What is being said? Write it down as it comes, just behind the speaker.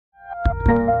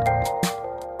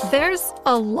There's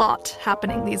a lot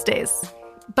happening these days,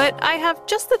 but I have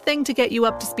just the thing to get you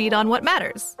up to speed on what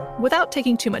matters, without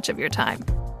taking too much of your time.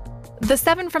 The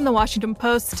 7 from the Washington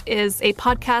Post is a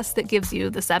podcast that gives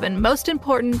you the 7 most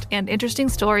important and interesting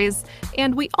stories,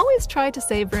 and we always try to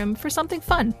save room for something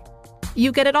fun.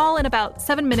 You get it all in about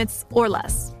 7 minutes or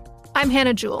less. I'm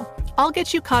Hannah Jewell. I'll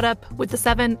get you caught up with the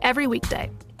 7 every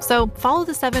weekday, so follow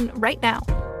the 7 right now.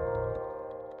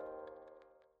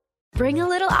 Bring a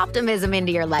little optimism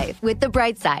into your life with The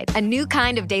Bright Side, a new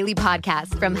kind of daily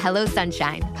podcast from Hello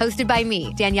Sunshine, hosted by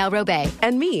me, Danielle Robay.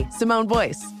 And me, Simone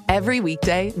Boyce. Every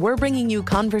weekday, we're bringing you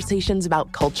conversations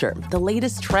about culture, the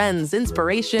latest trends,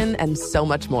 inspiration, and so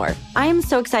much more. I am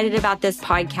so excited about this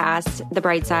podcast, The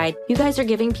Bright Side. You guys are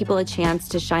giving people a chance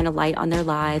to shine a light on their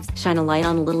lives, shine a light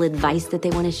on a little advice that they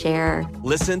want to share.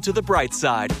 Listen to The Bright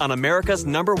Side on America's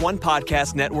 #1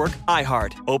 podcast network,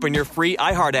 iHeart. Open your free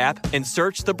iHeart app and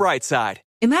search The Bright Side.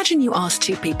 Imagine you ask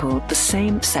 2 people the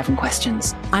same 7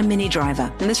 questions. I'm Minnie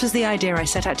Driver, and this was the idea I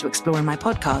set out to explore in my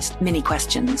podcast, Minnie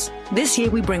Questions. This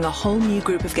year, we bring a whole new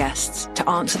group of guests to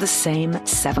answer the same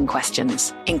 7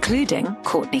 questions, including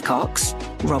Courtney Cox,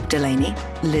 Rob Delaney,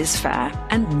 Liz Phair,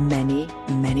 and many,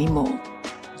 many more.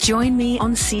 Join me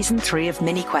on Season 3 of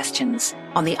Minnie Questions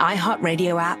on the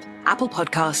iHeartRadio app, Apple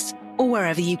Podcasts, or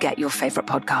wherever you get your favorite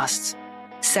podcasts.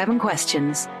 7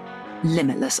 questions,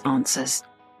 limitless answers.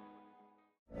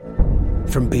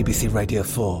 From BBC Radio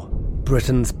 4,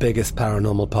 Britain's biggest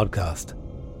paranormal podcast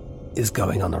is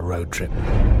going on a road trip.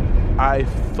 I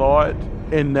thought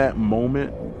in that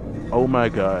moment, oh my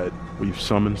God, we've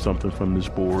summoned something from this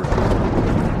board.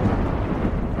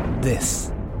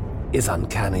 This is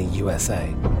Uncanny USA.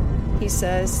 He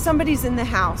says, somebody's in the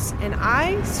house, and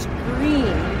I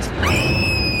screamed.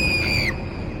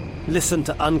 Listen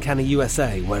to Uncanny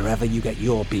USA wherever you get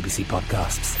your BBC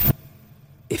podcasts,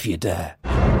 if you dare.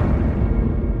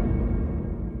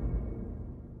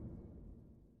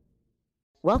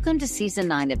 Welcome to Season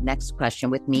 9 of Next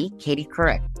Question with me, Katie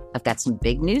Couric. I've got some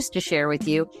big news to share with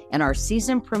you in our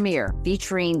season premiere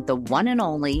featuring the one and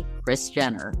only Kris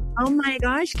Jenner. Oh my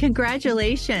gosh,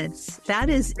 congratulations. That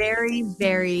is very,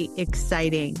 very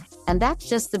exciting. And that's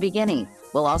just the beginning.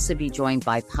 We'll also be joined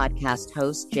by podcast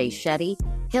host Jay Shetty,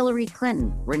 Hillary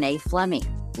Clinton, Renee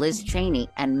Fleming, Liz Cheney,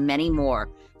 and many more.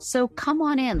 So come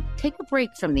on in, take a break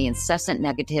from the incessant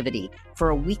negativity for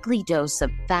a weekly dose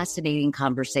of fascinating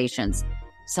conversations.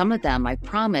 Some of them, I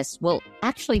promise, will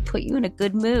actually put you in a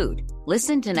good mood.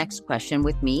 Listen to Next Question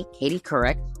with me, Katie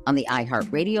Couric, on the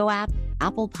iHeartRadio app,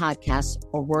 Apple Podcasts,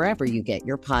 or wherever you get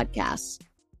your podcasts.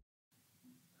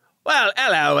 Well,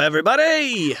 hello,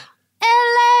 everybody.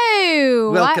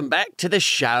 Hello. Welcome back to the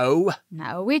show.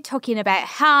 No, we're talking about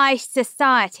high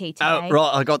society today. Oh,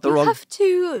 right, I got the wrong... Have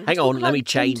to Hang on, let me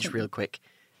change real quick.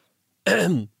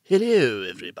 Hello,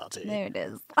 everybody. There it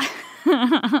is.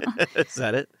 Is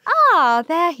that it? Ah,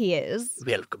 there he is.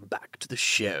 Welcome back to the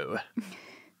show.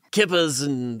 Kippers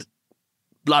and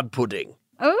blood pudding.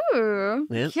 Oh,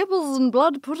 yes. Kibbles and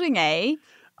blood pudding, eh?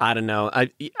 I don't know.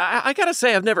 I gotta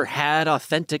say, I've never had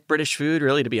authentic British food,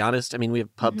 really, to be honest. I mean, we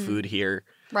have pub food here.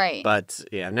 Right. But,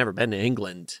 yeah, I've never been to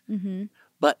England. Mm-hmm.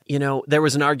 But, you know, there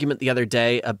was an argument the other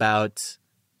day about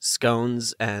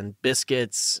scones and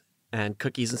biscuits and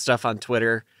cookies and stuff on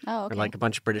Twitter. Oh, okay. Where, like, a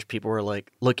bunch of British people were, like,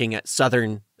 looking at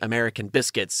Southern American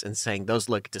biscuits and saying, those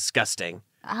look disgusting.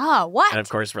 Ah, what? And, of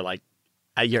course, we're like,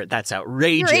 that's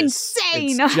outrageous. You're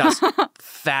insane. It's just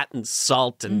fat and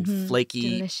salt and Mm-hmm.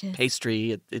 flaky Delicious.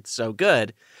 pastry. It's so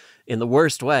good in the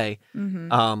worst way.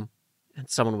 Mm-hmm. And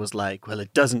someone was like, well,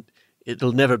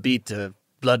 it'll never beat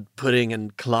blood pudding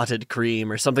and clotted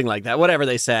cream or something like that, whatever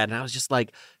they said. And I was just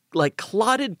like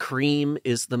clotted cream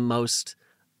is the most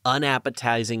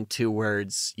unappetizing 2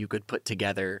 words you could put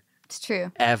together. It's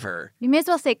true. Ever. You may as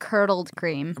well say curdled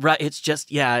cream. Right. It's just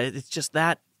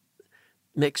that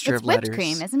mixture It's of letters. whipped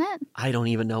cream, isn't it? I don't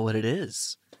even know what it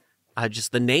is.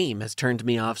 The name has turned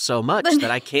me off so much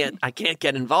that I can't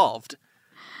get involved.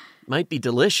 Might be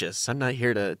delicious. I'm not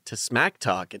here to smack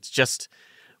talk. It's just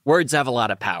words have a lot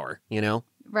of power, you know?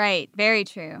 Right. Very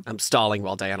true. I'm stalling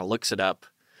while Diana looks it up.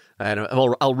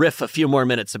 I'll riff a few more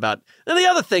minutes about and the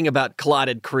other thing about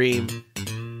clotted cream.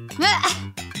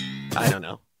 I don't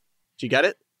know. Did you get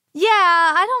it? Yeah,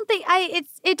 I don't think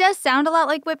it does sound a lot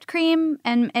like whipped cream,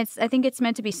 and I think it's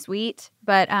meant to be sweet,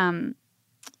 but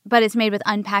it's made with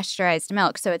unpasteurized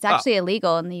milk, so it's actually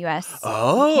illegal in the U.S.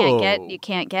 Oh, you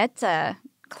can't get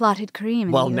clotted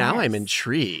cream. Well, now I'm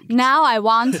intrigued. Now I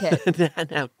want it.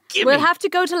 Now We'll have to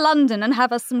go to London and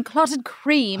have us some clotted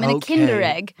cream and a Kinder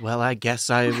Egg. Well, I guess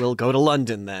I will go to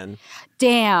London then.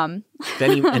 Damn. If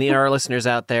any of our listeners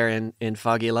out there in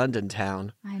foggy London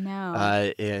town, I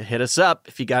know. Hit us up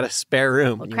if you got a spare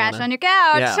room. We'll crash on your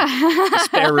couch. Yeah, a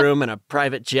spare room and a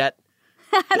private jet.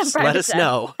 Just let us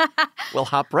know. We'll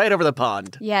hop right over the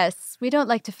pond. Yes, we don't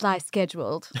like to fly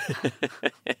scheduled.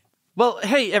 Well,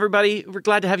 hey, everybody. We're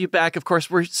glad to have you back. Of course,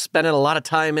 we're spending a lot of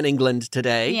time in England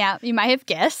today. Yeah, you might have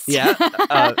guessed.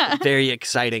 Yeah. Very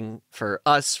exciting for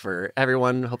us, for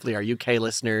everyone. Hopefully our UK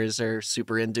listeners are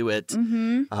super into it.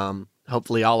 Mm-hmm.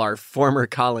 Hopefully all our former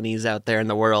colonies out there in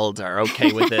the world are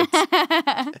okay with it.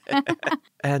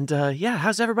 And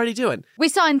how's everybody doing? We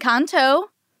saw Encanto.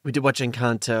 We did watch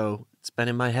Encanto. It's been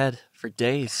in my head for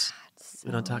days.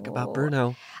 We don't talk about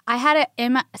Bruno. I had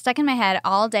it stuck in my head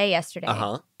all day yesterday.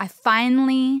 I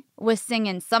finally was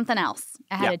singing something else.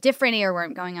 I had a different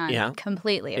earworm going on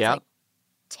completely. It was like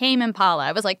Tame Impala.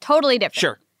 It was like totally different.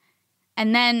 Sure.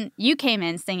 And then you came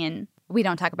in singing We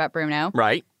Don't Talk About Bruno.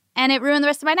 Right. And it ruined the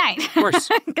rest of my night. Of course.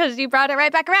 Because you brought it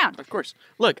right back around. Of course.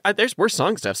 Look, there's worse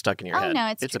songs to have stuck in your head. No,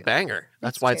 it's a true. Banger.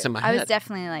 That's why it's in my head. I was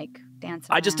definitely like dancing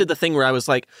I just did the thing where I was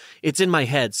like, it's in my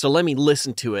head, so let me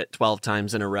listen to it 12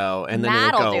 times in a row, and then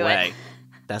it'll go away.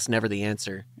 That's never the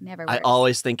answer. Never works. I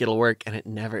always think it'll work, and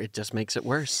it just makes it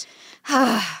worse.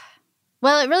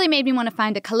 Well, it really made me want to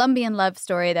find a Colombian love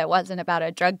story that wasn't about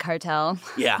a drug cartel.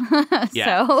 Yeah.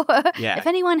 So if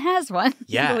anyone has one,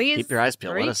 please keep your eyes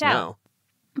peeled. Let us know.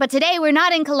 But today we're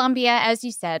not in Colombia, as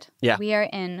you said. Yeah. We are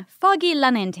in foggy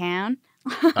London town.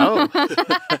 Oh.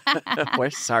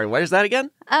 Where's that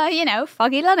again?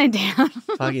 Foggy London town.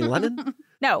 Foggy London?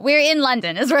 No, we're in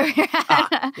London is where we're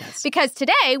at. Yes. Because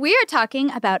today we are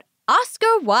talking about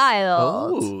Oscar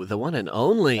Wilde. Oh, the one and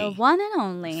only. The one and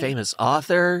only. Famous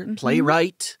author,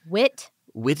 playwright. Whitwright?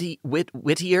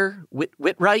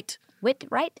 Whitwright?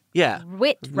 Whitwright? Yeah.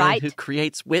 Whitwright. Who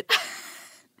creates wit.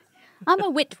 I'm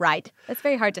a Whitwright. That's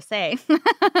very hard to say.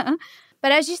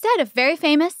 But as you said, a very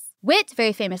famous wit,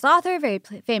 very famous author, very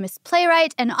famous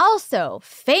playwright, and also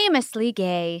famously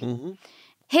gay. Mm-hmm.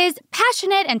 His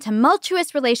passionate and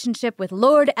tumultuous relationship with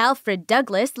Lord Alfred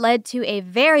Douglas led to a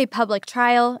very public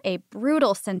trial, a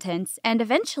brutal sentence, and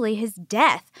eventually his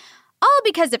death. All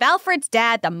because of Alfred's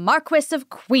dad, the Marquis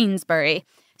of Queensberry.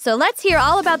 So let's hear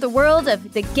all about the world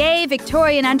of the gay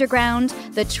Victorian underground,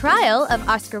 the trial of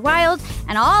Oscar Wilde,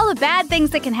 and all the bad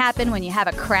things that can happen when you have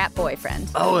a crap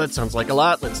boyfriend. Oh, that sounds like a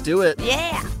lot. Let's do it.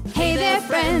 Yeah. Hey there,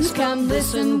 friends, come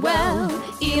listen well.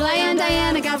 Eli and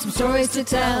Diana got some stories to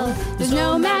tell. There's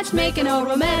no matchmaking or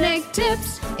romantic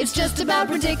tips. It's just about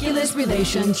ridiculous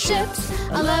relationships.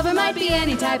 A lover might be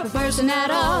any type of person at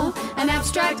all, an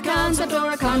abstract concept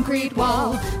or a concrete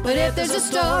wall. But if there's a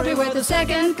story worth a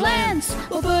second glance,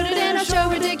 we'll put it in our show,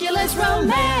 Ridiculous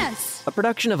Romance. A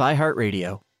production of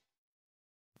iHeartRadio.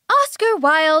 Oscar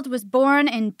Wilde was born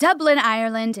in Dublin,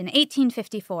 Ireland in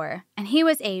 1854, and he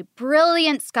was a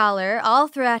brilliant scholar all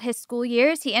throughout his school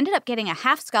years. He ended up getting a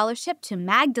half scholarship to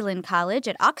Magdalen College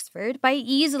at Oxford by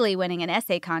easily winning an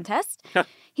essay contest.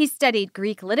 He studied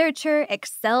Greek literature,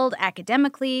 excelled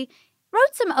academically,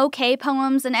 wrote some okay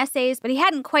poems and essays, but he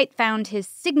hadn't quite found his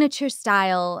signature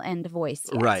style and voice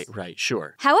yet. Right,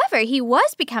 sure. However, he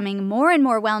was becoming more and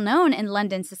more well-known in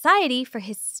London society for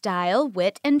his style,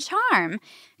 wit, and charm,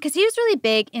 because he was really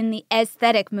big in the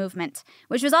aesthetic movement,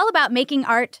 which was all about making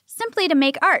art simply to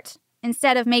make art,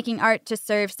 instead of making art to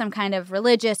serve some kind of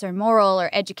religious or moral or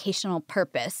educational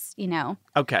purpose,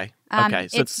 Okay.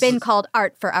 So it's been called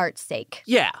art for art's sake.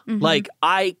 Yeah. Mm-hmm. Like,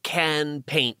 I can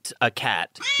paint a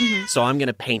cat, so I'm going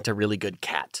to paint a really good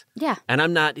cat. Yeah. And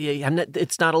I'm not,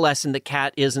 it's not a lesson. The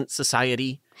cat isn't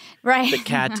society. Right. The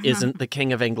cat isn't the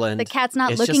king of England. The cat's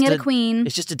not looking at a queen.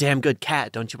 It's just a damn good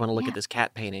cat. Don't you want to look at this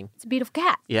cat painting? It's a beautiful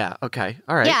cat. Yeah, okay.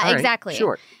 All right. Yeah, all right. exactly.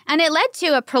 Sure. And it led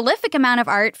to a prolific amount of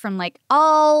art from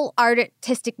all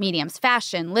artistic mediums,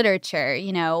 fashion, literature,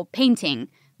 painting,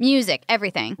 music,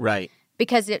 everything. Right.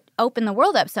 Because it opened the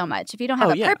world up so much. If you don't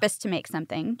have purpose to make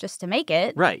something, just to make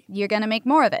it, you're going to make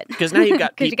more of it. Because now you've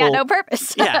got people... Because you got no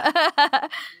purpose. Yeah.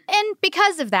 And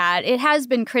because of that, it has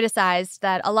been criticized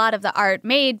that a lot of the art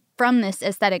made from this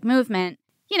aesthetic movement,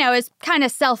 is kind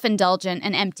of self-indulgent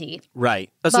and empty. Right.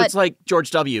 So it's like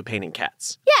George W. painting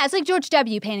cats. Yeah, it's like George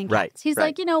W. painting cats. Right. He's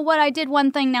like, what, I did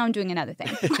one thing, now I'm doing another thing.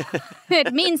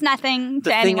 It means nothing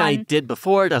to anyone. The thing I did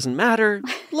before doesn't matter.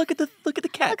 Look at the cats. Look at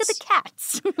the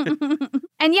cats.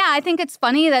 And yeah, I think it's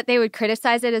funny that they would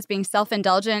criticize it as being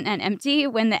self-indulgent and empty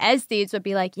when the aesthetes would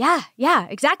be like, yeah,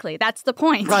 exactly. That's the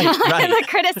point. Right. The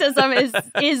criticism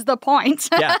is the point.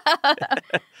 Yeah.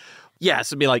 Yes,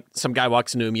 it'd be like some guy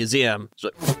walks into a museum. It's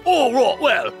like, all right,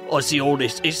 well, I see all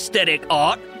this aesthetic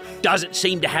art. Doesn't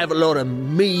seem to have a lot of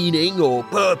meaning or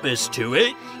purpose to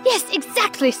it. Yes,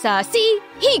 exactly, sir. See?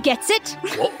 He gets it.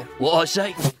 What I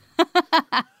say?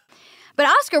 But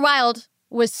Oscar Wilde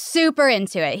was super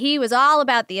into it. He was all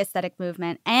about the aesthetic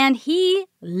movement, and he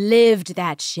lived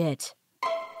that shit.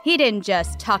 He didn't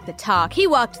just talk the talk, he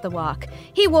walked the walk.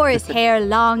 He wore his hair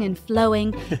long and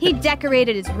flowing. He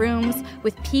decorated his rooms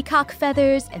with peacock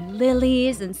feathers and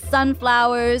lilies and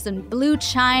sunflowers and blue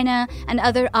china and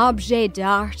other objets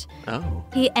d'art. Oh.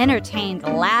 He entertained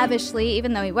lavishly,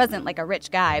 even though he wasn't like a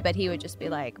rich guy, but he would just be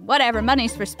like, whatever,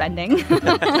 money's for spending.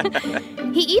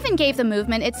 He even gave the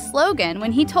movement its slogan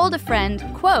when he told a friend,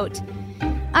 quote,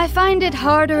 I find it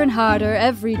harder and harder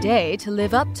every day to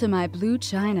live up to my blue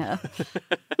china.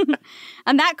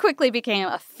 And that quickly became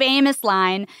a famous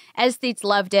line. Aesthetes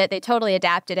loved it. They totally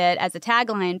adapted it as a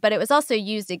tagline, but it was also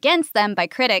used against them by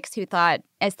critics who thought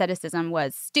aestheticism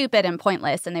was stupid and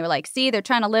pointless. And they were like, see, they're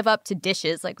trying to live up to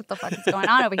dishes. Like, what the fuck is going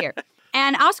on over here?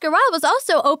 And Oscar Wilde was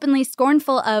also openly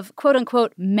scornful of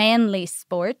quote-unquote manly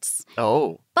sports.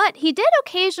 Oh. But he did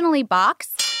occasionally box.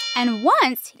 And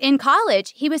once, in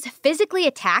college, he was physically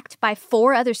attacked by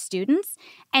 4 other students,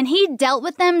 and he dealt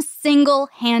with them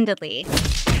single-handedly.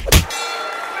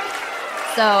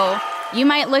 So you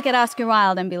might look at Oscar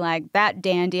Wilde and be like, that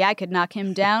dandy, I could knock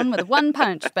him down with one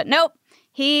punch. But nope,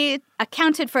 he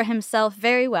accounted for himself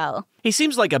very well. He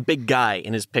seems like a big guy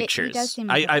in his pictures. He does seem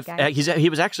like a big guy. He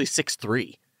was actually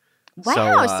 6'3".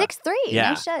 Wow, so, 6'3". Yeah,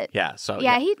 no shit. Yeah, so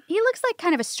yeah, he looks like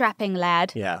kind of a strapping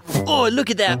lad. Yeah. Oh, look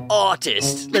at that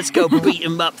artist. Let's go beat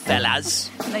him up,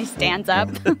 fellas. And he stands up.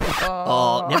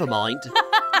 Oh, never mind.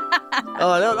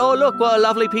 Oh, look, what a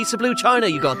lovely piece of blue china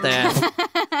you got there.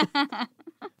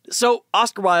 So,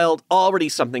 Oscar Wilde, already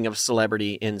something of a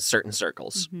celebrity in certain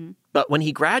circles. Mm-hmm. But when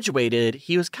he graduated,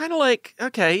 he was kind of like,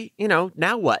 okay,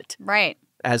 now what? Right.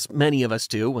 As many of us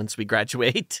do once we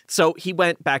graduate. So he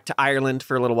went back to Ireland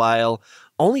for a little while,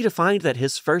 only to find that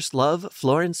his first love,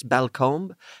 Florence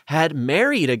Balcombe, had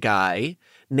married a guy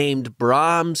named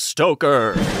Bram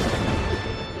Stoker.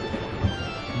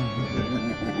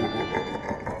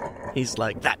 He's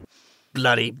like, that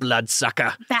bloody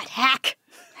bloodsucker. That hack.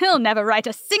 He'll never write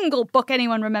a single book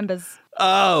anyone remembers.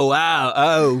 Oh, wow.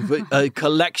 Oh, a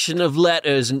collection of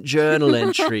letters and journal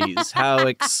entries. How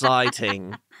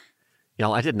exciting.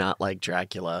 I did not like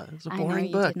Dracula. It was a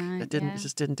boring book. It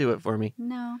just didn't do it for me.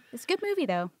 No. It's a good movie,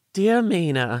 though. Dear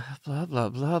Mina, blah, blah,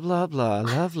 blah, blah, blah.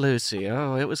 Love Lucy.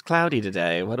 Oh, it was cloudy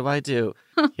today. What do I do?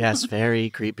 Yes, very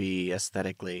creepy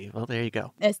aesthetically. Well, there you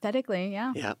go. Aesthetically,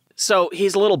 yeah. Yeah. So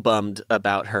he's a little bummed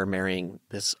about her marrying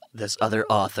this other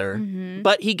author. Mm-hmm.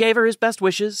 But he gave her his best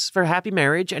wishes for a happy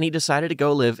marriage, and he decided to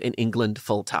go live in England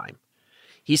full time.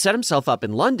 He set himself up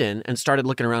in London and started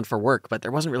looking around for work, but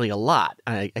there wasn't really a lot.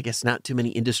 I guess not too many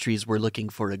industries were looking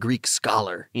for a Greek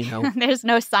scholar, There's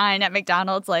no sign at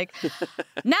McDonald's like,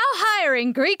 now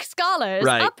hiring Greek scholars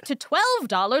up to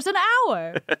 $12 an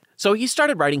hour. So he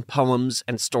started writing poems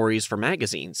and stories for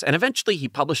magazines, and eventually he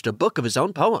published a book of his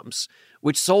own poems,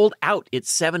 which sold out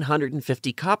its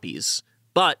 750 copies.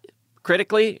 But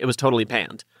critically, it was totally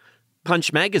panned.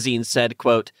 Punch magazine said,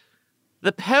 quote,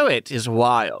 "The poet is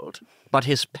wild, but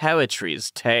his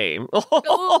poetry's tame." How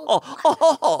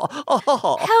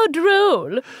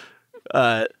droll.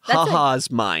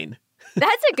 Ha-ha's mine.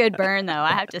 That's a good burn, though,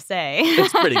 I have to say.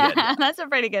 It's pretty good. That's a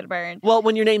pretty good burn. Well,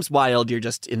 when your name's Wilde, you're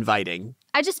just inviting.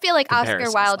 I just feel like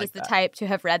Oscar Wilde is the type to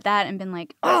have read that and been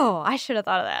like, oh, I should have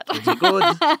thought of that. Pretty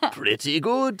good. Pretty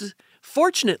good.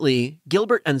 Fortunately,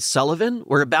 Gilbert and Sullivan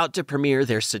were about to premiere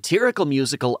their satirical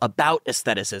musical about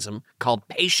aestheticism called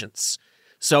Patience.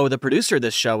 So the producer of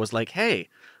this show was like, hey,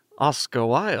 Oscar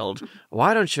Wilde,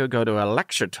 why don't you go to a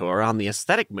lecture tour on the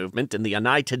aesthetic movement in the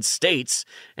United States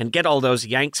and get all those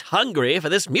Yanks hungry for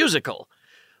this musical?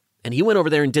 And he went over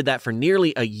there and did that for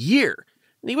nearly a year.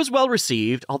 And he was well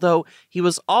received, although he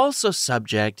was also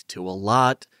subject to a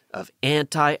lot of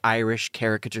anti-Irish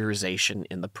caricaturization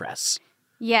in the press.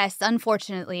 Yes,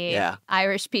 unfortunately, yeah.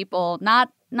 Irish people not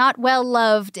well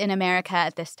loved in America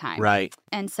at this time. Right.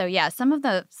 And so yeah, some of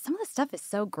the stuff is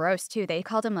so gross too. They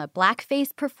called him a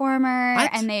blackface performer,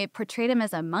 and they portrayed him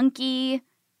as a monkey,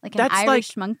 like an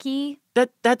Irish monkey.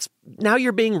 That's now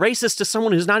you're being racist to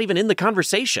someone who's not even in the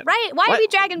conversation. Right. Why are we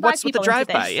dragging black what's people with the into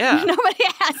drive-by? this? Yeah. Nobody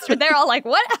asked. They're all like,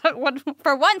 what?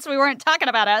 For once we weren't talking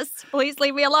about us. Please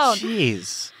leave me alone.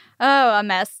 Jeez. Oh, a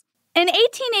mess. In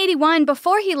 1881,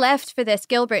 before he left for this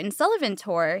Gilbert and Sullivan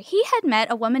tour, he had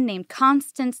met a woman named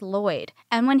Constance Lloyd.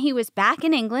 And when he was back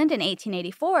in England in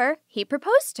 1884, he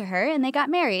proposed to her and they got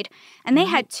married. And they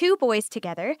had 2 boys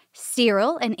together,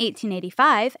 Cyril in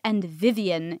 1885 and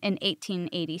Vivian in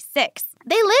 1886.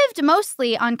 They lived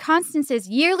mostly on Constance's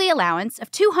yearly allowance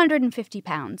of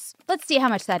 £250. Let's see how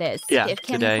much that is. Yeah,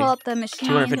 Can today, we pull up the machine?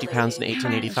 £250 in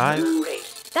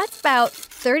 1885. That's about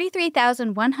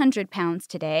 £33,100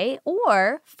 today,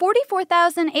 or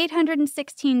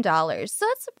 $44,816. So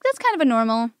that's kind of a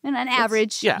normal and an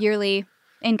average yearly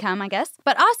income, I guess.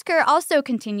 But Oscar also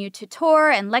continued to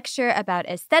tour and lecture about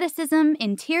aestheticism,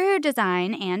 interior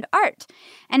design, and art.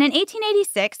 And in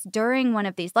 1886, during one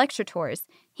of these lecture tours,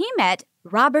 he met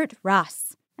Robert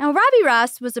Ross. Now, Robbie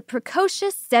Ross was a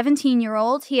precocious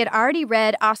 17-year-old. He had already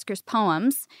read Oscar's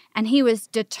poems, and he was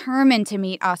determined to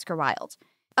meet Oscar Wilde.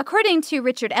 According to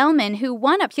Richard Ellman, who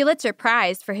won a Pulitzer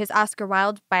Prize for his Oscar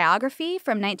Wilde biography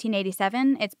from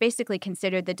 1987, it's basically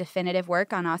considered the definitive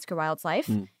work on Oscar Wilde's life.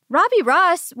 Robbie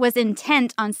Ross was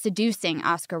intent on seducing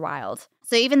Oscar Wilde.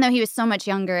 So even though he was so much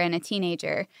younger and a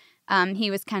teenager, he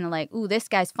was kind of like, ooh, this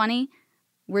guy's funny.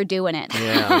 We're doing it.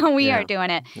 Yeah, we are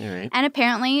doing it. All right. And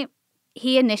apparently,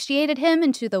 he initiated him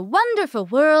into the wonderful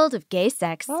world of gay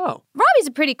sex. Oh. Robbie's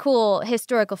a pretty cool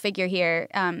historical figure here,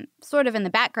 sort of in the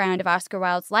background of Oscar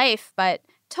Wilde's life, but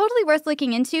totally worth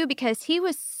looking into because he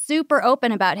was super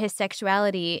open about his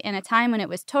sexuality in a time when it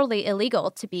was totally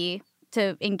illegal to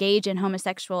engage in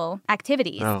homosexual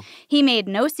activities. Oh. He made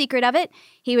no secret of it.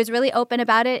 He was really open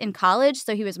about it in college,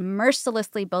 so he was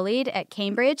mercilessly bullied at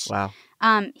Cambridge. Wow.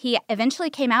 He eventually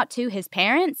came out to his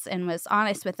parents and was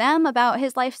honest with them about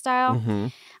his lifestyle.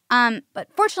 Mm-hmm. But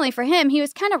fortunately for him, he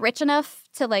was kind of rich enough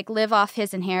to live off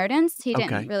his inheritance. He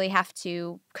didn't really have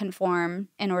to conform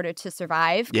in order to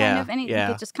survive. He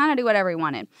could just kind of do whatever he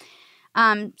wanted.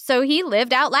 So he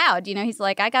lived out loud. He's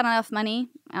like, I got enough money.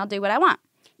 I'll do what I want.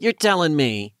 You're telling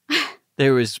me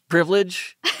there was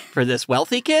privilege for this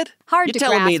wealthy kid? Hard You're to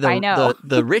telling me grasp, I know.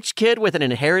 the rich kid with an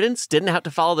inheritance didn't have to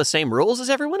follow the same rules as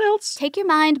everyone else? Take your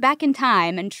mind back in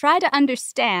time and try to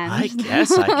understand. I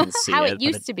guess I can see how it it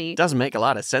used to be. Doesn't make a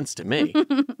lot of sense to me.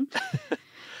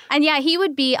 And yeah, he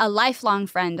would be a lifelong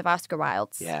friend of Oscar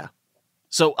Wilde's. Yeah.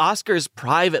 So Oscar's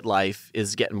private life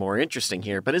is getting more interesting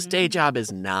here, but his day job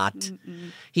is not.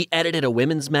 He edited a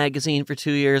women's magazine for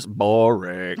 2 years.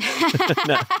 Boring.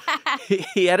 No.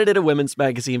 He edited a women's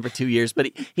magazine for 2 years, but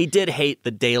he did hate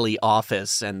the daily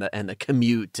office and the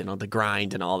commute and the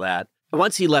grind and all that.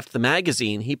 Once he left the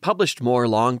magazine, he published more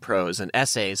long prose and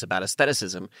essays about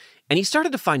aestheticism, and he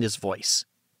started to find his voice.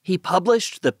 He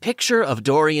published The Picture of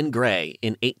Dorian Gray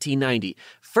in 1890.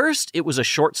 First, it was a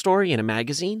short story in a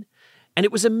magazine, and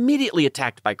it was immediately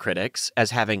attacked by critics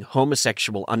as having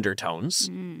homosexual undertones.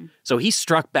 So he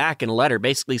struck back in a letter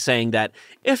basically saying that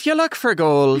if you look for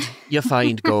gold, you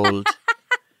find gold.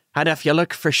 And if you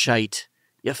look for shite,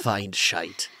 you find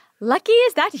shite. Lucky,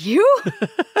 is that you?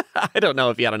 I don't know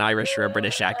if he had an Irish or a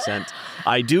British accent.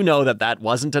 I do know that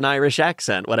wasn't an Irish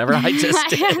accent, whatever I just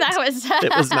did.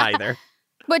 It was neither.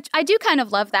 Which I do kind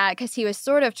of love that because he was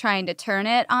sort of trying to turn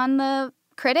it on the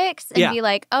critics and be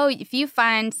like, oh, if you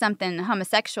find something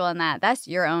homosexual in that's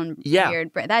your own weird,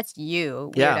 that's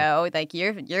you, weirdo. Like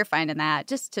you're finding that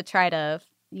just to try to,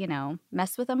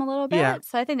 mess with them a little bit. Yeah.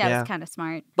 So I think that was kind of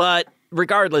smart. But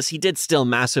regardless, he did still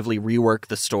massively rework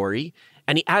the story,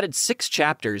 and he added 6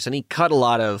 chapters, and he cut a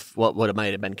lot of what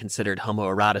might have been considered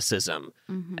homoeroticism.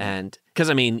 And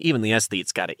because, even the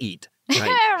aesthete's got to eat.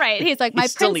 Right? Right. He's like, my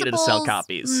still needed to sell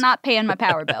copies. Not paying my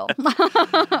power bill.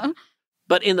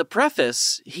 But in the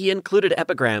preface, he included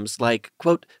epigrams like,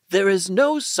 quote, "There is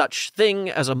no such thing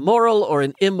as a moral or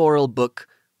an immoral book.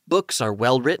 Books are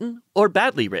well written or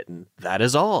badly written. That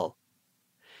is all."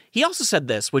 He also said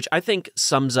this, which I think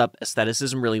sums up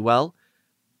aestheticism really well.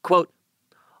 Quote,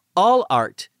 "All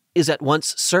art is at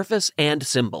once surface and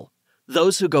symbol.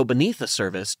 Those who go beneath the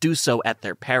surface do so at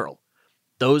their peril.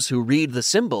 Those who read the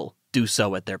symbol do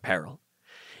so at their peril.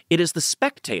 It is the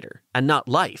spectator and not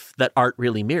life that art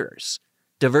really mirrors.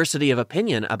 Diversity of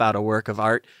opinion about a work of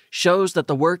art shows that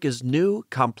the work is new,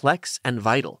 complex, and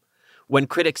vital. When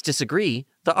critics disagree,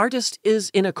 the artist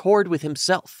is in accord with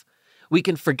himself. We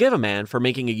can forgive a man for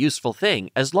making a useful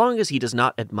thing as long as he does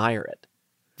not admire it.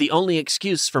 The only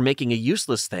excuse for making a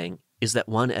useless thing is that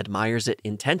one admires it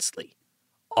intensely.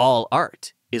 All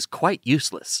art is quite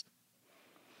useless."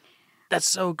 That's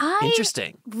so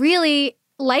interesting. Really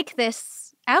like this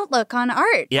outlook on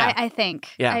art. Yeah. I think.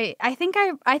 Yeah. I think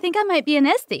I might be an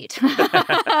aesthete. Who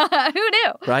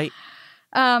knew? Right.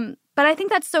 But I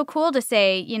think that's so cool to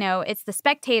say, you know, it's the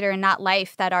spectator and not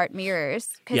life that art mirrors.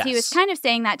 Because he was kind of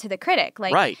saying that to the critic.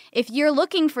 Like, if you're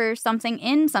looking for something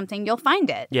in something, you'll find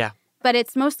it. Yeah. But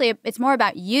it's more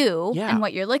about you and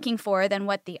what you're looking for than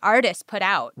what the artist put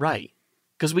out. Right.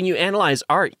 Because when you analyze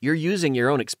art, you're using your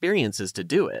own experiences to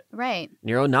do it. Right.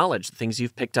 Your own knowledge, the things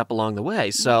you've picked up along the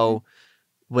way. So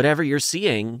whatever you're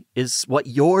seeing is what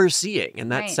you're seeing.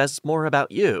 And that says more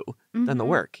about you than the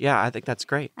work. Yeah, I think that's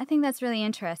great. I think that's really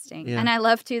interesting. Yeah. And I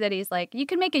love, too, that he's like, you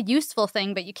can make a useful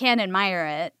thing, but you can't admire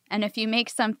it. And if you make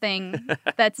something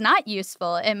that's not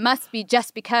useful, it must be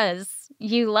just because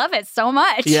you love it so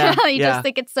much. Yeah, you just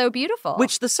think it's so beautiful.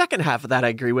 Which the second half of that I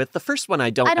agree with. The first one I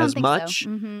don't as think much. so.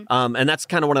 Mm-hmm. And that's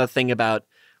kind of one of the things about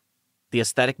the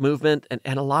aesthetic movement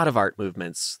and a lot of art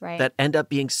movements that end up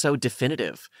being so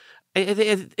definitive.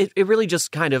 It really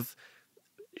just kind of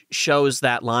shows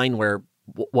that line where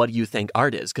what do you think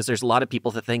art is? Because there's a lot of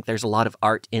people that think there's a lot of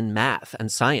art in math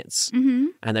and science. Mm-hmm.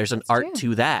 And there's an art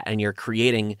to that. And you're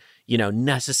creating, you know,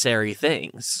 necessary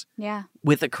things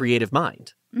with a creative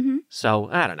mind. Mm-hmm. So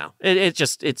I don't know.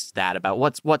 It's that about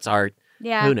what's art.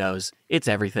 Yeah. Who knows? It's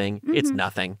everything. It's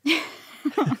nothing.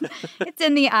 It's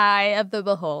in the eye of the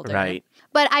beholder. Right.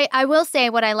 But I will say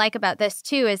what I like about this,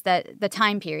 too, is that the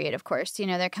time period, of course, you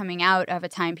know, they're coming out of a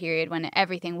time period when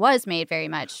everything was made very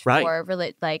much for,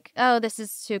 like, oh, this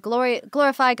is to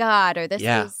glorify God, or this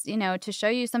is, you know, to show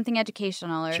you something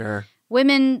educational, or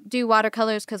women do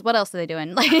watercolors because what else are they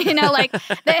doing? Like, you know, like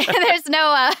there's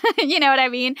no, you know what I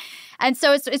mean? And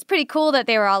so it's pretty cool that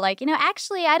they were all like, you know,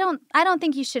 actually, I don't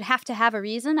think you should have to have a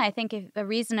reason. I think a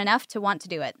reason enough to want to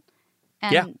do it.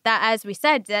 And that, as we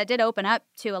said, that did open up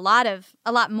to a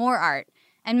lot more art.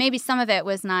 And maybe some of it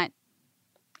was not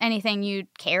anything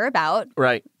you'd care about.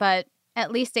 Right. But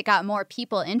at least it got more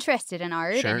people interested in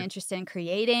art and interested in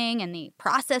creating and the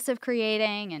process of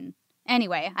creating. And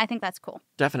anyway, I think that's cool.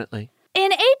 Definitely.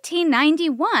 In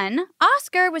 1891,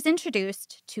 Oscar was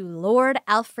introduced to Lord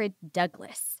Alfred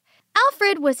Douglas.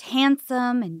 Alfred was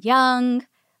handsome and young,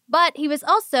 but he was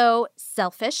also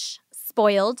selfish,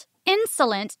 spoiled,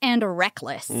 insolent, and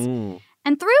reckless. And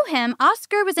through him,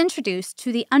 Oscar was introduced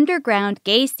to the underground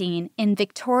gay scene in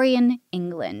Victorian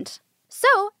England.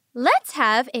 So, let's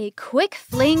have a quick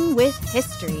fling with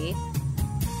history.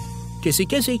 Kissy,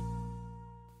 kissy.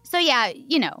 So yeah,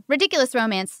 you know, Ridiculous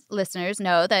Romance listeners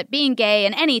know that being gay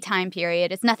in any time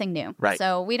period is nothing new. Right.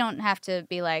 So we don't have to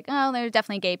be like, oh, there's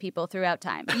definitely gay people throughout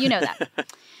time. You know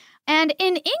that. And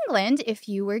in England, if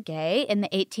you were gay in the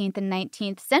 18th and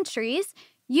 19th centuries,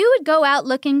 you would go out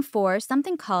looking for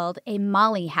something called a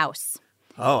molly house.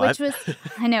 Oh,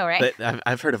 I know, right?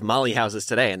 I've heard of molly houses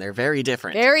today, and they're very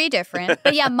different. Very different.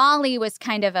 But yeah, molly was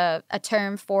kind of a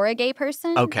term for a gay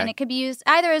person. Okay. And it could be used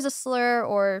either as a slur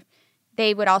or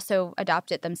they would also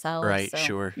adopt it themselves. Right, so,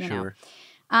 sure.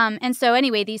 And so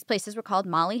anyway, these places were called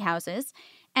molly houses.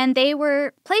 And they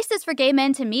were places for gay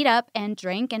men to meet up and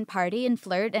drink and party and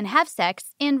flirt and have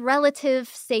sex in relative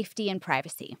safety and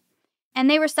privacy. And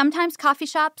they were sometimes coffee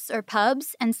shops or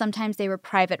pubs, and sometimes they were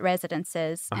private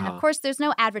residences. And of course, there's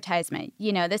no advertisement.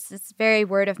 You know, this is very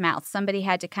word of mouth. Somebody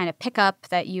had to kind of pick up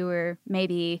that you were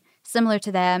maybe similar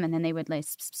to them, and then they would like,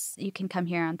 you can come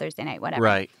here on Thursday night, whatever.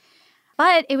 Right.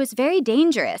 But it was very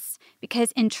dangerous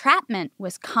because entrapment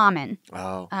was common.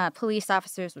 Oh. Police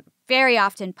officers would very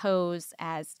often pose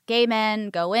as gay men,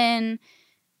 go in,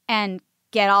 and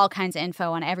get all kinds of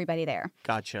info on everybody there.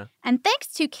 Gotcha. And thanks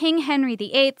to King Henry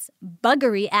VIII's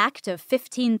Buggery Act of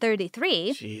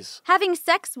 1533, having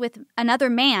sex with another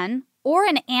man or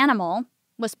an animal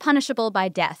was punishable by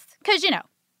death. Because, you know,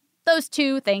 those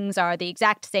two things are the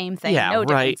exact same thing. Yeah, no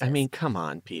right. differences. I mean, come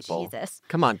on, people. Jesus.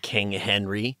 Come on, King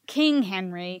Henry. King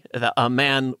Henry. A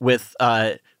man with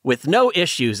no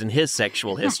issues in his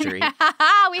sexual history.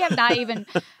 We have not even...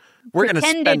 We're going to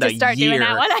spend a year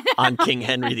on on King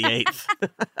Henry VIII.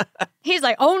 He's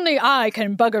like, only I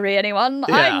can buggery anyone.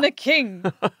 Yeah. I'm the king.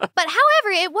 But however,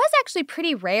 it was actually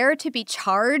pretty rare to be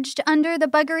charged under the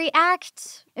Buggery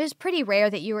Act. It was pretty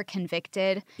rare that you were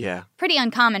convicted. Yeah. Pretty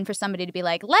uncommon for somebody to be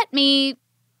like, let me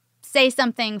say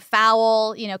something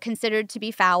foul, you know, considered to be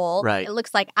foul. Right. It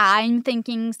looks like I'm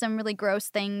thinking some really gross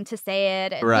thing to say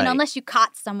it. Right. You know, unless you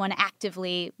caught someone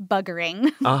actively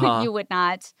buggering, you would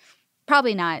not...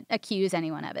 Probably not accuse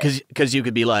anyone of it. Because you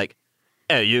could be like,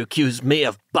 oh, you accuse me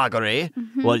of buggery?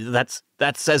 Mm-hmm. Well,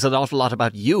 that says an awful lot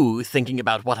about you thinking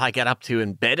about what I get up to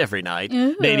in bed every night.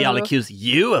 Ooh. Maybe I'll accuse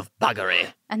you of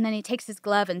buggery. And then he takes his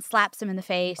glove and slaps him in the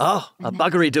face. Oh, a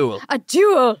buggery duel. A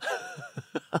duel!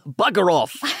 Bugger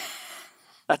off.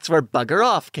 That's where bugger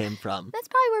off came from. That's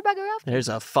probably where bugger off came There's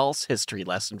a false history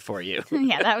lesson for you.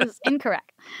 Yeah, that was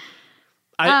incorrect.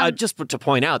 I just to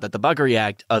point out that the Buggery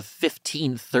Act of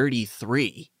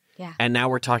 1533, and now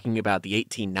we're talking about the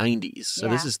 1890s. So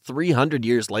this is 300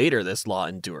 years later this law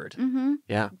endured. Mm-hmm.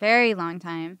 Yeah. Very long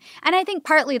time. And I think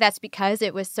partly that's because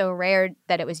it was so rare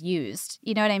that it was used.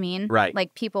 You know what I mean? Right.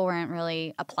 Like people weren't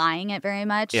really applying it very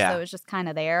much. Yeah. So it was just kind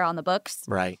of there on the books.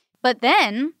 Right. But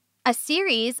then a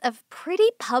series of pretty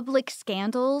public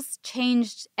scandals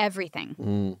changed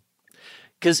everything.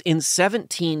 Because in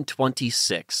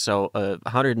 1726, so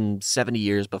 170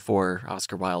 years before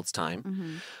Oscar Wilde's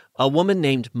time, a woman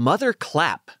named Mother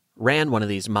Clapp ran one of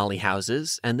these Molly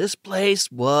houses, and this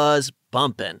place was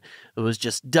bumping. It was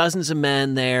just dozens of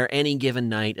men there any given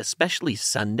night, especially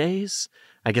Sundays.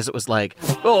 I guess it was like,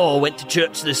 oh, went to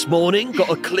church this morning,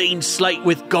 got a clean slate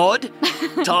with God.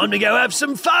 Time to go have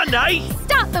some fun, eh?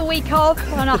 Start the week off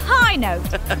on a high note.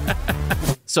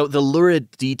 So the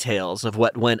lurid details of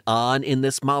what went on in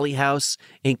this Molly house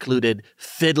included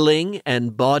fiddling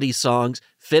and bawdy songs.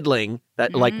 Fiddling,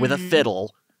 that like with a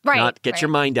fiddle. Right, Not get your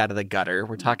mind out of the gutter.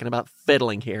 We're talking about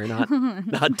fiddling here,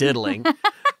 not diddling.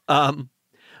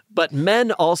 But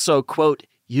men also, quote,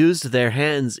 used their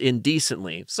hands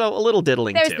indecently. So a little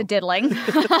diddling, There's too. the diddling.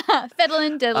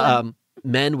 Fiddling, diddling.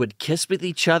 Men would kiss with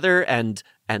each other and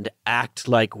act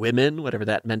like women, whatever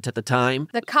that meant at the time.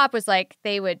 The cop was like,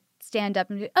 they would stand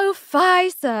up and do, oh,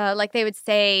 FISA. Like they would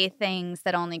say things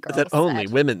that only girls That said. only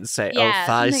women say, Yeah,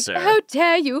 oh, like, FISA. how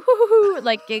dare you? Hoo-hoo-hoo,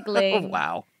 like giggling. Oh,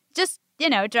 wow. Just,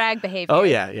 drag behavior. Oh,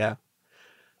 yeah.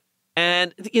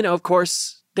 And, of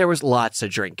course, there was lots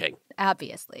of drinking.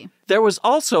 Obviously. There was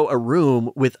also a room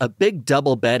with a big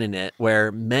double bed in it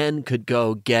where men could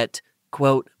go get,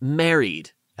 quote,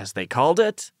 married, as they called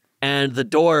it. And the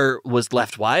door was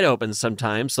left wide open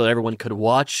sometimes so everyone could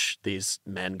watch these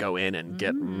men go in and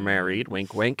get married,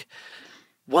 wink, wink.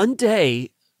 One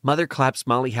day, Mother Clapp's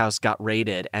Molly house got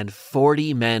raided and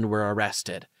 40 men were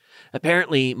arrested.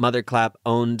 Apparently, Mother Clapp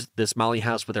owned this Molly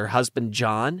house with her husband,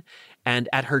 John, and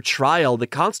at her trial, the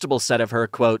constable said of her,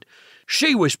 quote,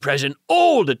 she was present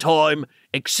all the time,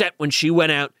 except when she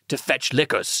went out to fetch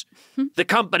liquors. The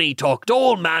company talked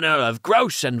all manner of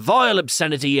gross and vile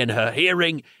obscenity in her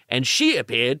hearing, and she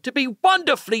appeared to be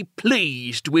wonderfully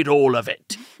pleased with all of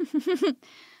it.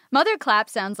 Mother Clapp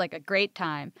sounds like a great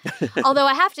time. Although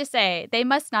I have to say, they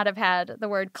must not have had the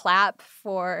word clap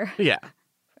for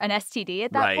an STD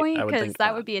at that point, because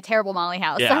that would be a terrible Molly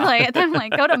house. Yeah. I'm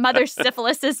like, go to Mother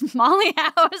Syphilis's Molly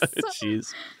house.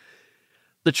 Jeez.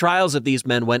 The trials of these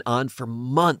men went on for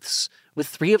months, with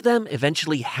 3 of them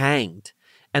eventually hanged.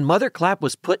 And Mother Clapp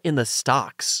was put in the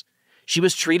stocks. She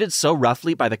was treated so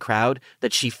roughly by the crowd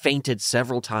that she fainted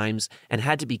several times and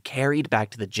had to be carried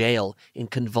back to the jail in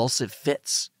convulsive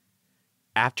fits.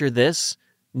 After this,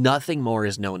 nothing more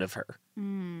is known of her.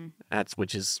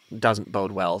 Which doesn't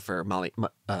bode well for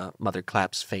Mother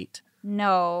Clapp's fate.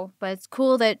 No, but it's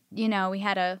cool that, we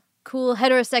had a cool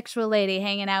heterosexual lady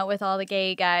hanging out with all the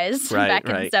gay guys back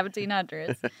in the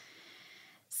 1700s.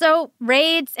 So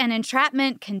raids and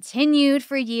entrapment continued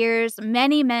for years.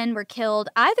 Many men were killed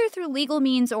either through legal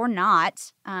means or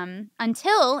not,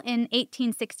 until in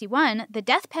 1861, the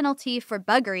death penalty for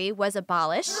buggery was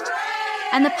abolished,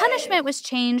 and the punishment was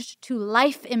changed to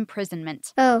life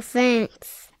imprisonment. Oh,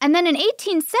 thanks. And then in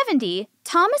 1870,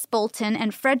 Thomas Bolton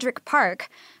and Frederick Park,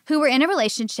 who were in a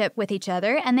relationship with each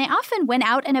other, and they often went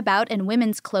out and about in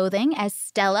women's clothing as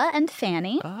Stella and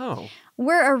Fanny,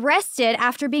 were arrested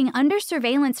after being under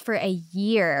surveillance for a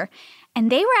year. And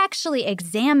they were actually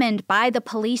examined by the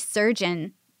police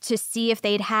surgeon to see if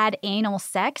they'd had anal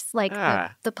sex. Like,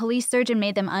 the police surgeon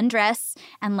made them undress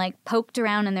and, poked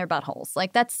around in their buttholes.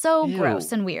 That's so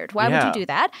gross and weird. Why would you do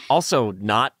that? Also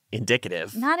not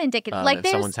indicative. Not indicative. If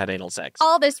someone's had anal sex.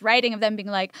 All this writing of them being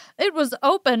like, it was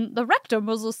open, the rectum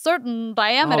was a certain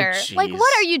diameter.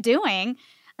 What are you doing?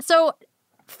 So,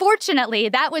 fortunately,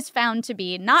 that was found to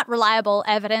be not reliable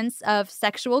evidence of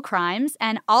sexual crimes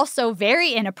and also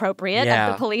very inappropriate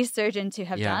of the police surgeon to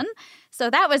have done. So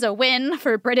that was a win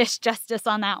for British justice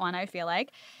on that one, I feel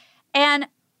like. And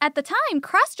at the time,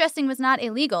 cross-dressing was not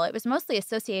illegal. It was mostly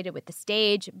associated with the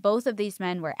stage. Both of these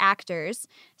men were actors,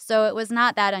 so it was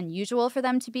not that unusual for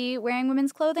them to be wearing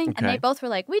women's clothing. Okay. And they both were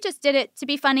like, we just did it to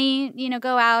be funny,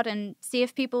 go out and see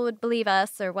if people would believe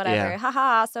us or whatever. Ha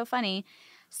ha, so funny.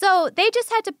 So they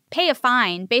just had to pay a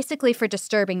fine, basically for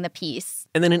disturbing the peace.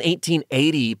 And then in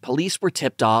 1880, police were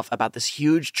tipped off about this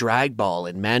huge drag ball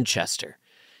in Manchester.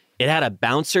 It had a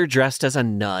bouncer dressed as a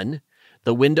nun.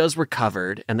 The windows were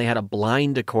covered, and they had a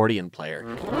blind accordion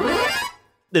player.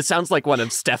 This sounds like one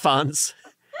of Stefan's.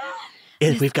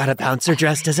 We've got a bouncer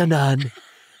dressed as a nun.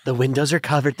 The windows are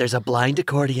covered. There's a blind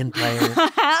accordion player.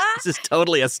 This is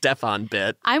totally a Stefan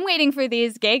bit. I'm waiting for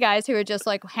these gay guys who are just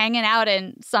like hanging out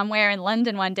in somewhere in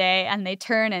London one day and they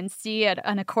turn and see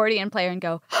an accordion player and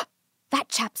go, that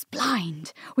chap's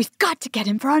blind. We've got to get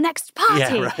him for our next party.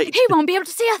 Yeah, right. He won't be able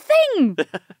to see a thing.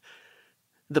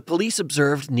 The police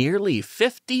observed nearly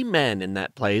 50 men in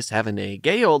that place having a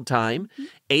gay old time,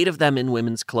 8 of them in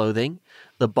women's clothing.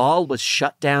 The ball was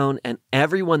shut down and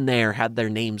everyone there had their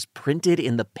names printed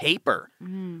in the paper.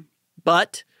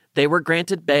 But they were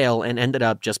granted bail and ended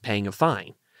up just paying a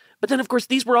fine. But then, of course,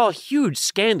 these were all huge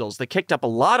scandals that kicked up a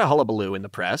lot of hullabaloo in the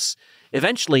press.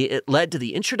 Eventually, it led to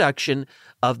the introduction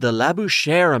of the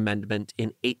Labouchere Amendment in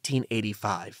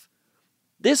 1885.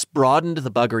 This broadened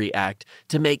the Buggery Act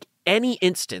to make any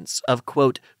instance of,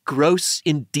 quote, gross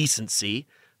indecency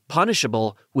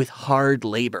punishable with hard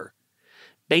labor.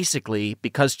 Basically,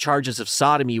 because charges of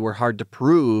sodomy were hard to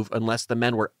prove unless the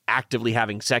men were actively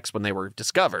having sex when they were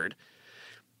discovered,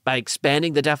 by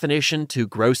expanding the definition to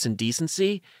gross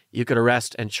indecency, you could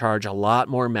arrest and charge a lot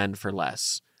more men for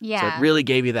less. Yeah. So it really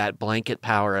gave you that blanket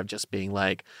power of just being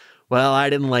like, well, I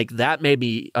didn't like that, made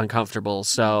me uncomfortable,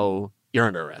 so you're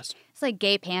under arrest. It's like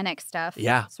gay panic stuff.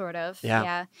 Yeah. Sort of.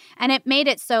 Yeah. And it made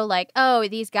it so like, oh,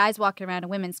 these guys walking around in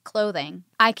women's clothing,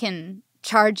 I can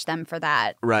charge them for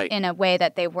that. Right. In a way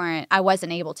that I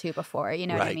wasn't able to before. You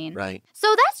know what I mean? Right.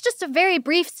 So that's just a very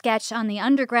brief sketch on the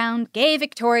underground gay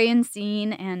Victorian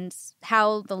scene and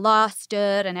how the law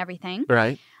stood and everything.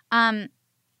 Right.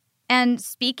 And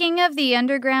speaking of the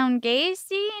underground gay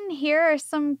scene, here are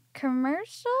some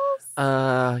commercials.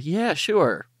 Yeah,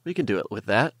 sure. We can do it with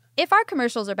that. If our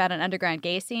commercials are about an underground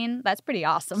gay scene, that's pretty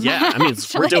awesome. Yeah, I mean,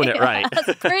 we're doing it right.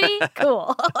 That's pretty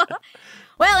cool.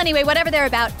 Well, anyway, whatever they're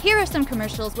about, here are some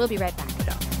commercials. We'll be right back.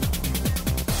 Yeah.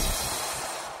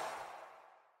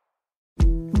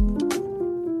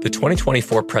 The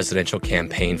 2024 presidential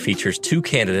campaign features 2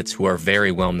 candidates who are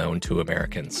very well known to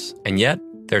Americans. And yet,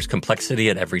 there's complexity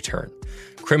at every turn.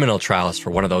 Criminal trials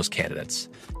for one of those candidates.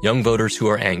 Young voters who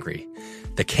are angry.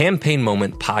 The Campaign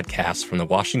Moment podcast from the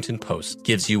Washington Post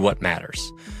gives you what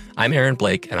matters. I'm Aaron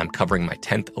Blake, and I'm covering my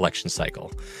 10th election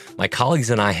cycle. My colleagues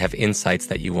and I have insights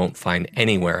that you won't find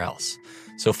anywhere else.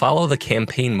 So follow The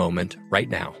Campaign Moment right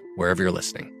now, wherever you're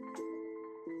listening.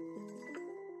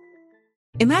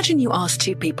 Imagine you ask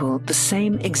 2 people the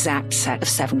same exact set of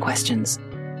 7 questions.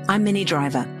 I'm Minnie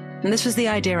Driver, and this was the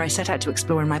idea I set out to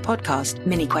explore in my podcast,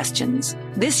 Mini Questions.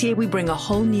 This year, we bring a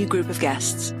whole new group of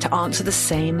guests to answer the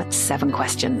same 7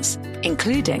 questions,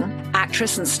 including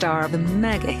actress and star of the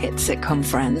mega hit sitcom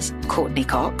Friends, Courtney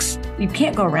Cox. You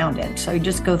can't go around it, so you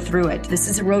just go through it. This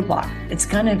is a roadblock. It's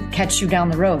going to catch you down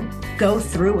the road. Go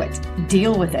through it.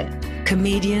 Deal with it.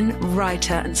 Comedian,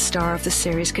 writer, and star of the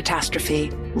series Catastrophe,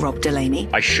 Rob Delaney.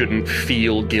 I shouldn't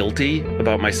feel guilty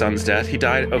about my son's death. He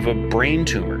died of a brain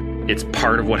tumor. It's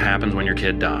part of what happens when your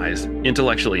kid dies.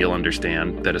 Intellectually, you'll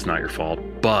understand that it's not your fault,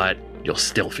 but you'll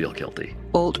still feel guilty.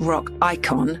 Alt-rock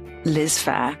icon, Liz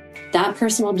Phair. That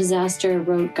personal disaster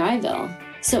wrote Guyville.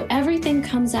 So everything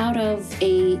comes out of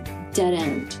a dead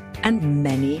end. And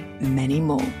many, many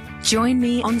more. Join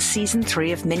me on Season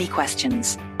 3 of Mini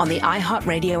Questions on the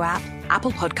iHeartRadio app,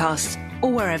 Apple Podcasts,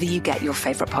 or wherever you get your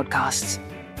favorite podcasts.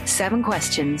 7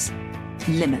 questions,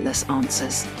 limitless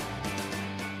answers.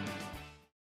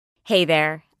 Hey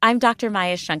there, I'm Dr.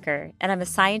 Maya Shankar, and I'm a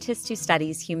scientist who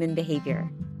studies human behavior.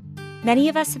 Many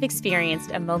of us have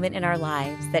experienced a moment in our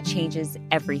lives that changes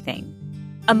everything.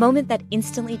 A moment that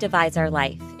instantly divides our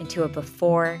life into a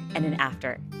before and an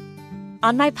after.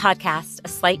 On my podcast, A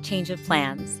Slight Change of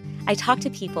Plans, I talk to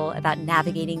people about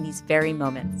navigating these very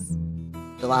moments.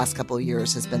 The last couple of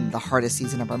years has been the hardest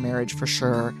season of our marriage for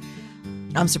sure.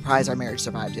 I'm surprised our marriage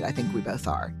survived it. I think we both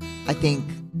are. I think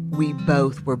we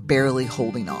both were barely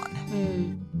holding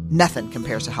on. Nothing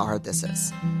compares to how hard this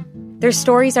is. Their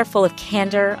stories are full of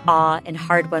candor, awe, and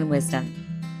hard-won wisdom.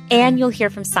 And you'll hear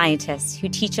from scientists who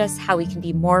teach us how we can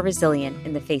be more resilient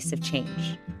in the face of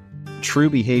change. True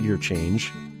behavior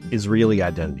change is really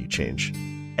identity change.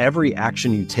 Every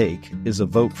action you take is a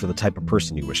vote for the type of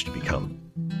person you wish to become.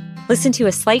 Listen to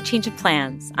A Slight Change of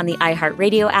Plans on the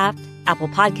iHeartRadio app, Apple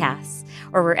Podcasts,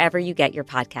 or wherever you get your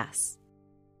podcasts.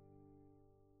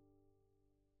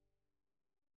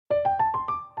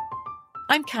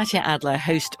 I'm Katya Adler,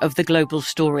 host of The Global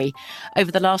Story.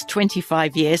 Over the last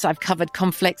 25 years, I've covered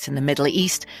conflicts in the Middle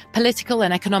East, political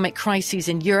and economic crises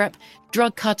in Europe,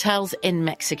 drug cartels in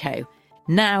Mexico.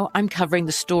 Now I'm covering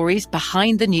the stories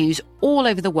behind the news all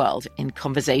over the world in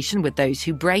conversation with those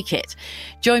who break it.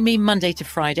 Join me Monday to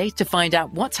Friday to find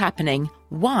out what's happening,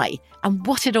 why, and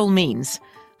what it all means.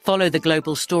 Follow The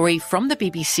Global Story from the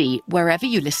BBC wherever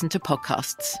you listen to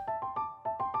podcasts.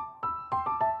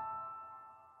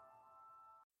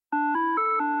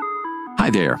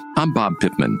 there, I'm Bob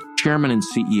Pittman, Chairman and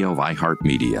CEO of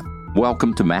iHeartMedia.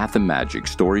 Welcome to Math and Magic,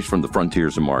 Stories from the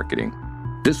Frontiers of Marketing.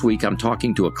 This week, I'm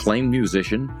talking to acclaimed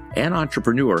musician and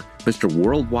entrepreneur, Mr.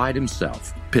 Worldwide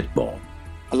himself, Pitbull.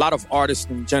 A lot of artists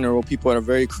in general, people that are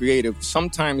very creative,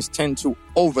 sometimes tend to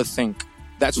overthink.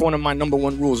 That's one of my number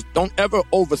one rules. Don't ever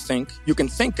overthink. You can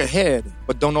think ahead,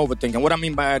 but don't overthink. And what I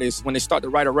mean by that is when they start to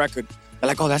write a record, they're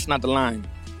like, oh, that's not the line.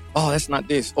 Oh, that's not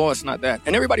this. Oh, it's not that.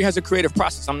 And everybody has a creative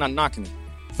process. I'm not knocking it.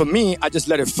 For me, I just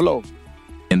let it flow.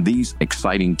 In these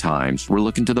exciting times, we're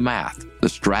looking to the math, the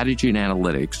strategy and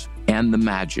analytics, and the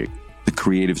magic, the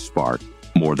creative spark,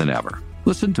 more than ever.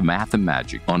 Listen to Math and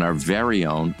Magic on our very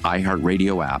own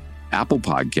iHeartRadio app, Apple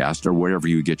Podcast, or wherever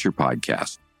you get your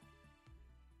podcasts.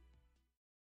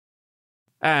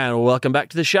 And welcome back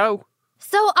to the show.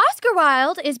 So Oscar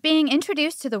Wilde is being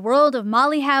introduced to the world of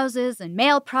molly houses and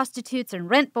male prostitutes and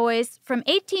rent boys from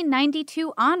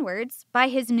 1892 onwards by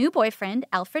his new boyfriend,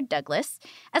 Alfred Douglas,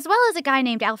 as well as a guy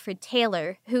named Alfred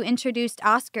Taylor, who introduced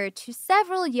Oscar to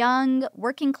several young,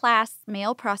 working-class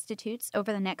male prostitutes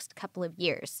over the next couple of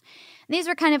years. These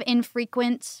were kind of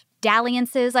infrequent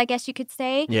dalliances, I guess you could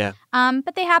say. Yeah.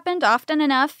 But they happened often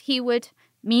enough. He would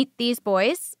meet these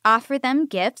boys, offer them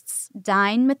gifts,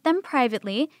 dine with them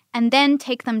privately, and then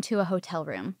take them to a hotel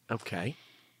room. Okay.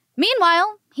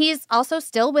 Meanwhile, he's also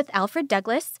still with Alfred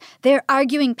Douglas. They're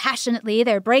arguing passionately.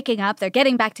 They're breaking up. They're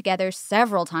getting back together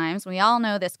several times. We all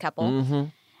know this couple. Mm-hmm.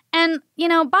 And,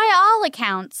 by all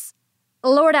accounts,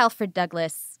 Lord Alfred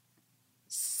Douglas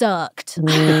sucked.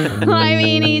 I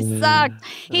mean, he sucked.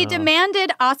 He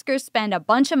demanded Oscar spend a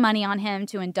bunch of money on him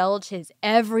to indulge his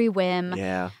every whim.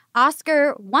 Yeah.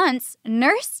 Oscar once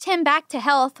nursed him back to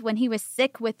health when he was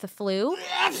sick with the flu.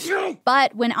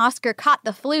 But when Oscar caught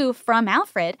the flu from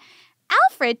Alfred,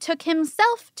 Alfred took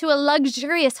himself to a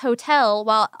luxurious hotel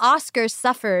while Oscar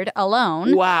suffered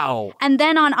alone. Wow. And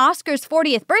then on Oscar's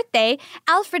 40th birthday,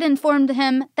 Alfred informed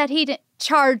him that he'd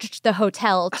charged the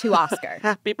hotel to Oscar.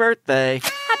 Happy birthday.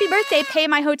 Happy birthday, pay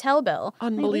my hotel bill.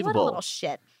 Unbelievable. What a little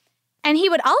shit. And he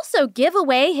would also give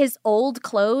away his old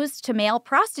clothes to male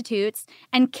prostitutes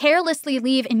and carelessly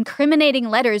leave incriminating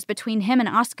letters between him and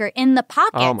Oscar in the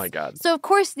pockets. Oh, my God. So, of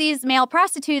course, these male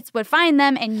prostitutes would find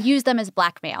them and use them as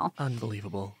blackmail.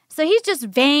 Unbelievable. So he's just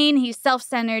vain, he's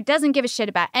self-centered, doesn't give a shit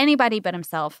about anybody but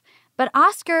himself. But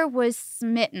Oscar was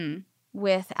smitten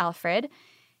with Alfred.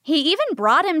 He even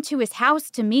brought him to his house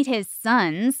to meet his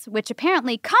sons, which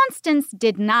apparently Constance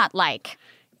did not like.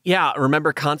 Yeah,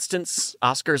 remember Constance,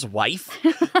 Oscar's wife,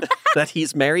 that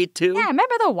he's married to? Yeah,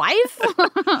 remember the wife?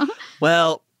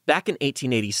 Well, back in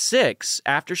 1886,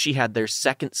 after she had their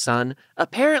second son,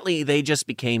 apparently they just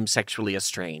became sexually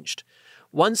estranged.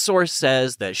 One source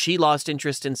says that she lost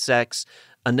interest in sex.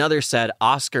 Another said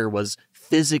Oscar was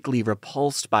physically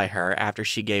repulsed by her after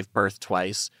she gave birth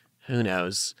twice. Who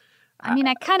knows? I mean,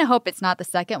 I kind of hope it's not the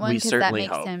second one, because that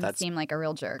makes hope. him That's seem like a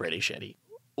real jerk. Pretty shitty.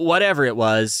 Whatever it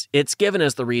was, it's given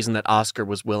as the reason that Oscar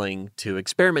was willing to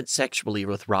experiment sexually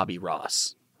with Robbie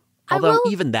Ross. Although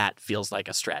even that feels like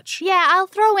a stretch. Yeah, I'll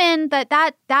throw in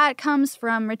that comes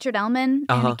from Richard Ellman.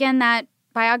 Uh-huh. And again, that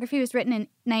biography was written in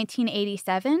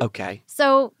 1987. Okay.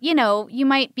 So, you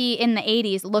might be in the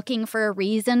 80s looking for a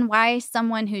reason why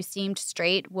someone who seemed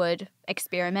straight would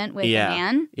experiment with a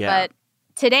man. Yeah. But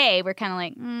today, we're kind of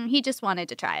like, he just wanted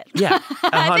to try it. Yeah, 100%.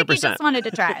 I think he just wanted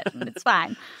to try it. It's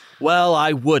fine. Well,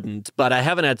 I wouldn't, but I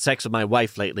haven't had sex with my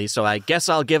wife lately, so I guess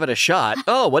I'll give it a shot.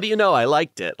 Oh, what do you know? I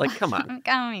liked it. Like, come on.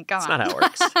 That's not how it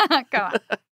works. Come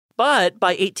on. But by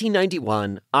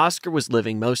 1891, Oscar was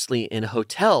living mostly in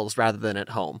hotels rather than at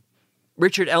home.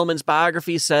 Richard Ellman's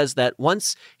biography says that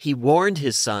once he warned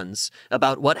his sons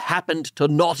about what happened to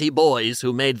naughty boys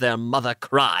who made their mother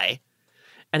cry.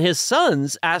 And his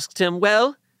sons asked him,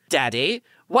 well, Daddy,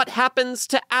 what happens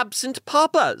to absent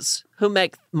papas who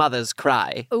make mothers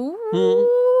cry? Ooh.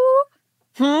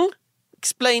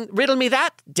 Explain, riddle me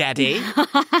that, Daddy.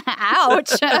 Ouch.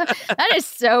 That is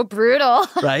so brutal.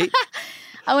 Right?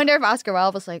 I wonder if Oscar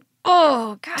Wilde was like,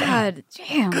 oh, God,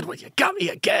 damn. Good one, you got me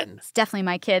again. It's definitely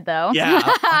my kid, though. Yeah.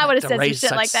 I would have said some raise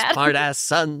shit like that. Smart-ass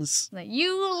sons. Like,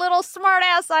 you little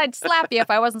smart-ass, I'd slap you if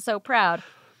I wasn't so proud.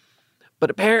 But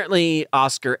apparently,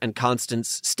 Oscar and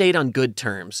Constance stayed on good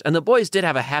terms, and the boys did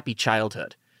have a happy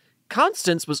childhood.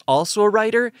 Constance was also a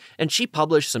writer, and she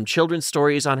published some children's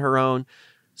stories on her own.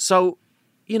 So,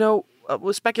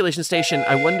 with Speculation Station,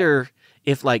 I wonder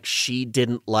if, she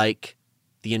didn't like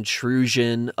the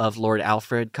intrusion of Lord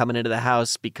Alfred coming into the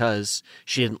house because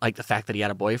she didn't like the fact that he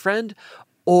had a boyfriend,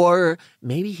 Or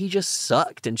maybe he just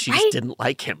sucked and she just didn't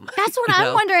like him. That's what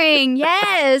I'm wondering.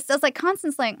 Yes. I was like,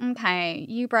 Constance, like, okay,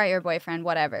 you brought your boyfriend,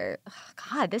 whatever. Ugh,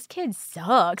 God, this kid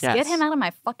sucks. Yes. Get him out of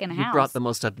my fucking house. You brought the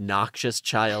most obnoxious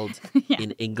child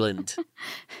in England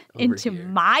into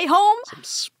my home. Some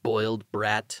spoiled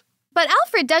brat. But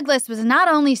Alfred Douglas was not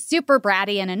only super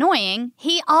bratty and annoying,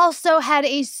 he also had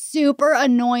a super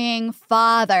annoying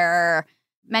father.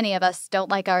 Many of us don't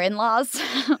like our in-laws.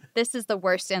 This is the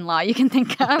worst in-law you can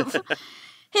think of.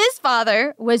 His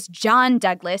father was John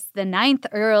Douglas, the 9th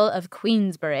Earl of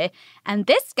Queensberry, and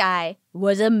this guy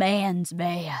was a man's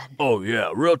man. Oh,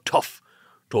 yeah, real tough.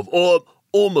 Tough.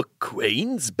 I'm a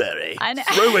Queensberry. I know.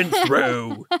 Through and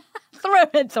through. Through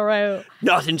and through.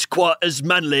 Nothing's quite as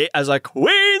manly as a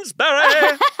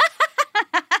Queensberry.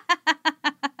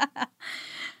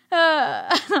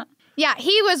 Yeah,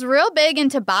 he was real big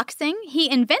into boxing. He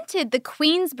invented the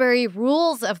Queensberry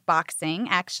rules of boxing,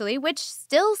 actually, which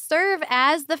still serve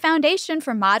as the foundation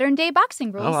for modern-day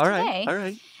boxing rules today. All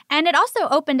right. And it also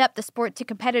opened up the sport to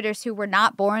competitors who were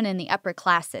not born in the upper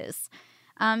classes.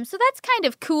 So that's kind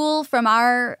of cool from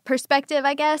our perspective,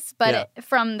 I guess. But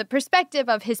from the perspective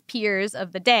of his peers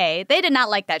of the day, they did not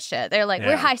like that shit. They're like,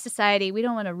 we're high society. We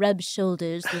don't want to rub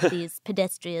shoulders with these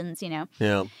pedestrians, you know.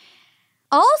 Yeah.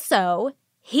 Also,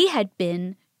 he had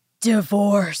been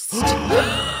divorced.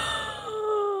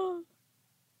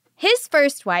 His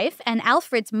first wife and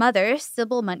Alfred's mother,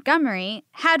 Sybil Montgomery,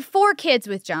 had 4 kids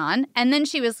with John, and then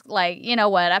she was like, you know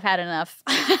what, I've had enough.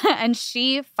 And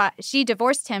she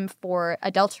divorced him for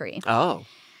adultery. Oh.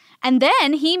 And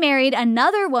then he married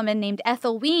another woman named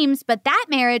Ethel Weems, but that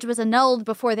marriage was annulled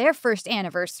before their first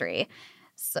anniversary.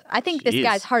 So I think this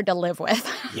guy's hard to live with.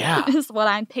 Yeah. Is what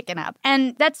I'm picking up.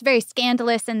 And that's very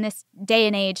scandalous in this day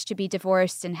and age to be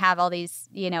divorced and have all these,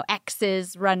 you know,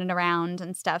 exes running around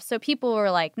and stuff. So people were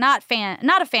like not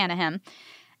a fan of him.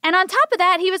 And on top of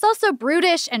that, he was also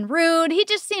brutish and rude. He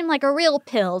just seemed like a real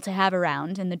pill to have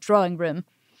around in the drawing room.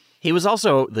 He was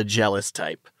also the jealous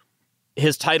type.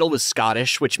 His title was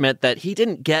Scottish, which meant that he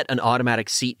didn't get an automatic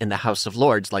seat in the House of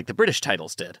Lords like the British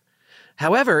titles did.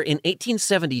 However, in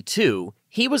 1872,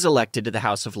 he was elected to the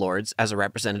House of Lords as a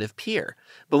representative peer.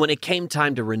 But when it came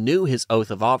time to renew his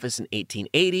oath of office in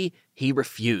 1880, he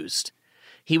refused.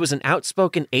 He was an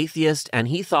outspoken atheist, and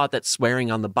he thought that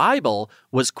swearing on the Bible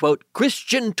was, quote,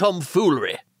 Christian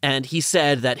tomfoolery. And he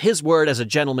said that his word as a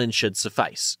gentleman should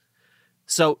suffice.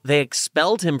 So they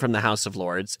expelled him from the House of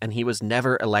Lords, and he was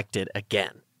never elected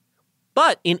again.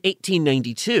 But in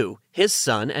 1892, his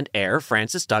son and heir,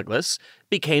 Francis Douglas,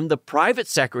 became the private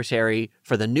secretary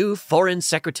for the new Foreign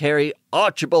Secretary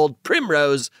Archibald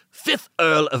Primrose, 5th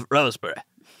Earl of Rosebery.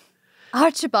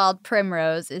 Archibald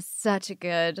Primrose is such a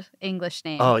good English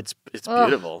name. Oh, it's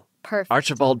beautiful. Perfect.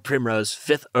 Archibald Primrose,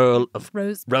 5th Earl of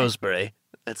Rosebery.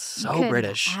 That's so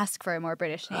British. Ask for a more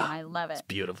British name. I love it. It's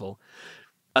beautiful.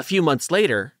 A few months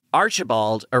later,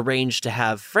 Archibald arranged to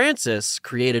have Francis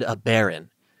created a baron,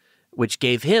 which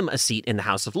gave him a seat in the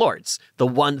House of Lords, the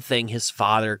one thing his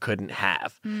father couldn't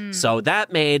have. So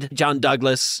that made John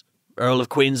Douglas, Earl of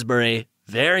Queensberry,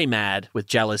 very mad with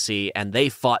jealousy, and they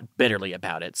fought bitterly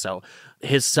about it. So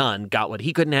his son got what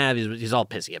he couldn't have. He's all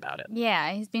pissy about it.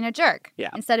 Yeah, he's being a jerk. Yeah.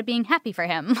 Instead of being happy for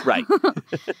him. Right.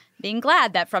 Being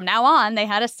glad that from now on they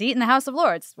had a seat in the House of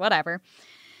Lords. Whatever.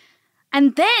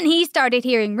 And then he started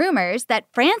hearing rumors that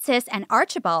Francis and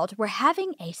Archibald were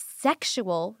having a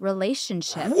sexual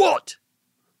relationship. What?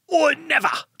 Oh, never.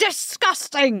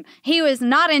 Disgusting. He was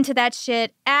not into that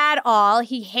shit at all.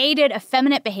 He hated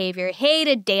effeminate behavior,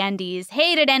 hated dandies,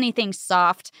 hated anything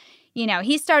soft. You know,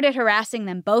 he started harassing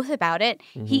them both about it.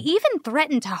 Mm-hmm. He even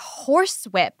threatened to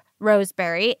horsewhip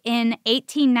Rosebery in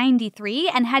 1893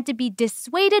 and had to be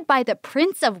dissuaded by the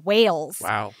Prince of Wales.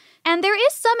 Wow. And there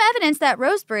is some evidence that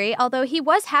Rosebery, although he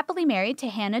was happily married to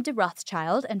Hannah de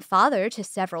Rothschild and father to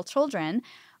several children,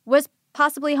 was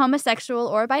possibly homosexual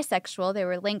or bisexual. There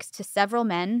were links to several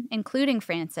men, including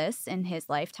Francis, in his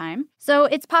lifetime. So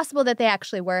it's possible that they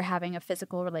actually were having a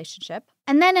physical relationship.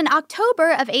 And then in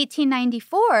October of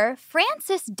 1894,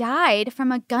 Francis died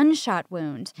from a gunshot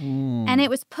wound. And it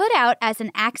was put out as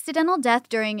an accidental death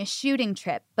during a shooting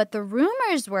trip. But the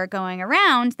rumors were going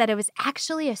around that it was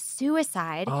actually a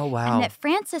suicide. Oh, wow. And that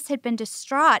Francis had been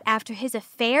distraught after his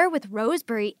affair with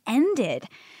Rosebery ended.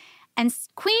 And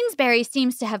Queensberry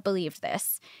seems to have believed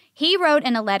this. He wrote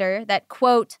in a letter that,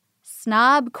 quote,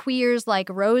 snob queers like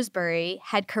Rosebery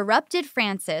had corrupted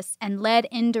Francis and led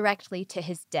indirectly to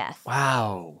his death.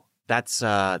 Wow. That's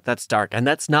dark. And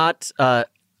that's not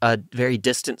a very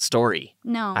distant story.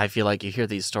 No. I feel like you hear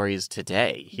these stories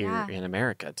today here in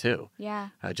America, too. Yeah.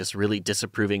 Just really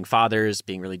disapproving fathers,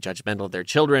 being really judgmental of their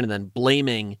children, and then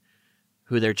blaming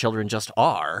who their children just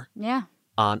are Yeah.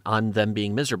 on them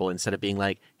being miserable instead of being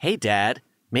like, hey, Dad,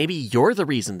 maybe you're the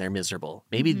reason they're miserable.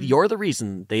 Maybe you're the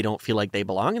reason they don't feel like they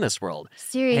belong in this world.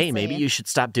 Seriously. Hey, maybe you should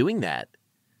stop doing that.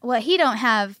 Well, he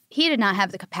did not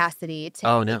have the capacity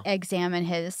to no. examine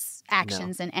his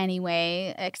actions in any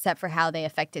way except for how they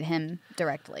affected him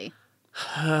directly.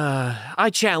 I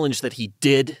challenge that he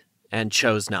did and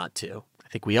chose not to. I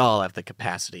think we all have the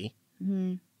capacity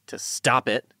to stop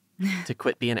it, to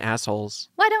quit being assholes.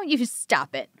 Why don't you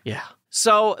stop it? Yeah.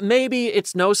 So maybe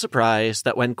it's no surprise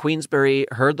that when Queensberry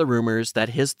heard the rumors that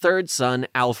his third son,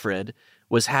 Alfred,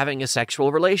 was having a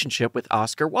sexual relationship with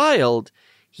Oscar Wilde,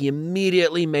 he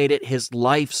immediately made it his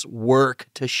life's work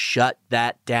to shut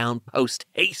that down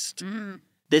post-haste.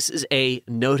 This is a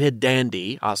noted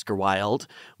dandy, Oscar Wilde,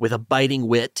 with a biting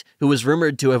wit, who was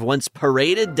rumored to have once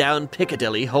paraded down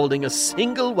Piccadilly holding a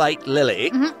single white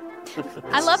lily.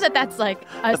 I love that that's like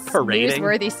a parading,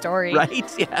 newsworthy story.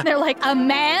 Right? Yeah. They're like, a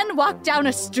man walked down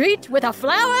a street with a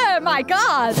flower? My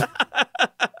God.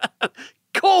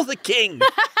 Call the king!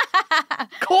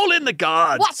 Call in the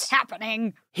gods! What's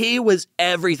happening? He was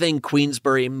everything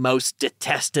Queensberry most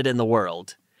detested in the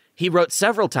world. He wrote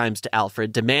several times to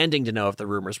Alfred demanding to know if the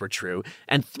rumors were true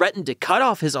and threatened to cut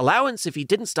off his allowance if he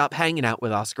didn't stop hanging out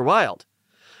with Oscar Wilde.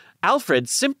 Alfred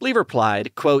simply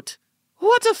replied, quote,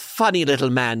 "What a funny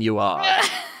little man you are,"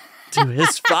 to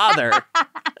his father.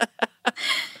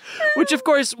 Which, of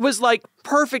course, was like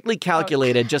perfectly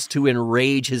calculated just to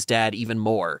enrage his dad even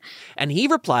more. And he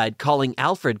replied, calling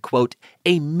Alfred, quote,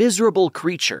 "a miserable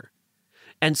creature,"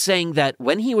 and saying that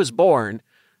when he was born,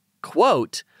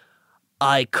 quote,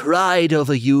 "I cried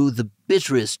over you the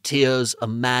bitterest tears a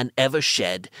man ever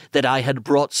shed, that I had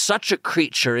brought such a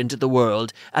creature into the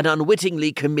world and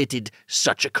unwittingly committed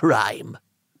such a crime."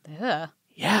 Ugh.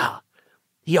 Yeah.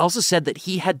 He also said that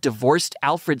he had divorced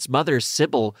Alfred's mother,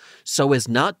 Sybil, so as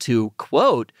not to,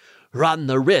 quote, "run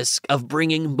the risk of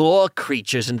bringing more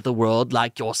creatures into the world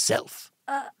like yourself."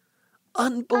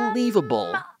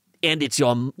 Unbelievable. And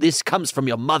this comes from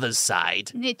your mother's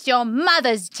side. It's your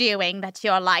mother's doing that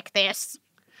you're like this.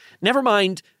 Never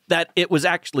mind that it was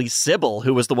actually Sybil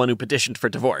who was the one who petitioned for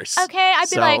divorce. Okay, I'd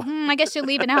be like, I guess you're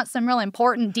leaving out some real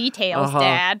important details,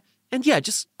 Dad. And yeah,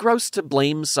 just gross to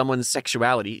blame someone's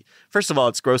sexuality. First of all,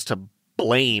 it's gross to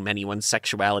blame anyone's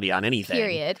sexuality on anything.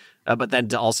 Period. But then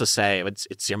to also say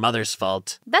it's your mother's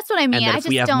fault. That's what I mean. And that I if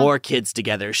we have more kids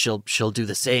together, she'll do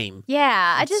the same.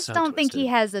 Yeah, I That's just so don't think twisted. he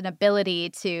has an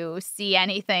ability to see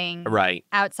anything Right.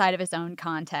 outside of his own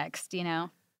context, you know?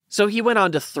 So he went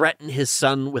on to threaten his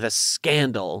son with a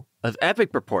scandal of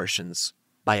epic proportions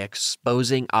by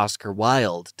exposing Oscar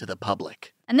Wilde to the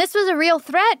public. And this was a real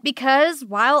threat because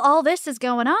while all this is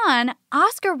going on,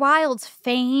 Oscar Wilde's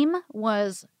fame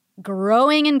was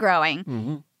growing and growing.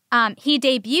 Mm-hmm. He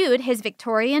debuted his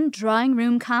Victorian drawing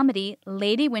room comedy,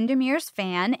 Lady Windermere's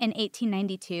Fan, in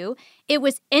 1892. It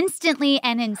was instantly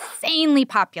and insanely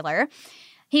popular.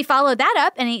 He followed that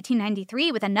up in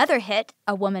 1893 with another hit,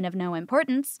 A Woman of No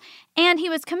Importance, and he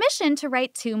was commissioned to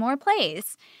write 2 more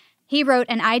plays. He wrote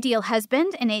An Ideal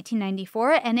Husband in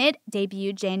 1894, and it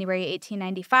debuted January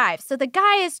 1895. So the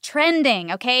guy is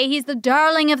trending, okay? He's the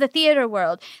darling of the theater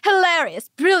world. Hilarious,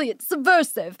 brilliant,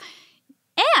 subversive.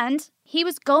 And he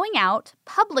was going out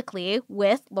publicly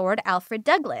with Lord Alfred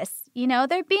Douglas. You know,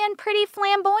 they're being pretty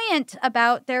flamboyant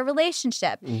about their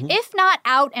relationship. If not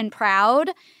out and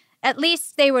proud, at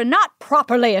least they were not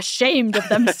properly ashamed of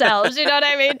themselves. You know what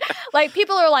I mean? Like,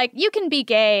 people are like, you can be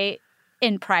gay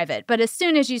in private, but as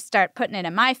soon as you start putting it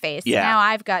in my face, now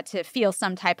I've got to feel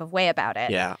some type of way about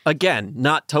it. Yeah. Again,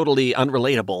 not totally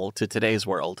unrelatable to today's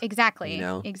world. Exactly. You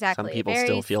know, exactly. Some people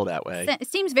still feel that way. It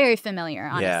seems very familiar,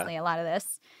 honestly, a lot of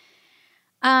this.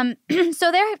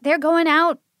 So they're going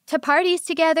out to parties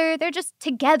together. They're just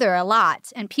together a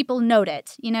lot, and people note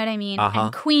it. You know what I mean?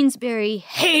 And Queensberry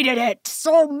hated it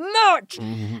so much.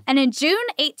 And in June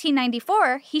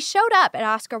 1894, he showed up at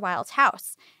Oscar Wilde's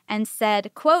house and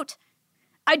said, quote,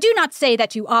 "I do not say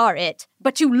that you are it,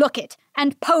 but you look it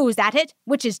and pose at it,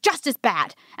 which is just as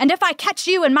bad. And if I catch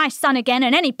you and my son again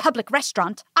in any public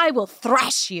restaurant, I will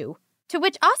thrash you." To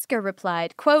which Oscar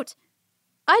replied, quote,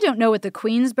 "I don't know what the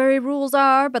Queensberry rules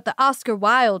are, but the Oscar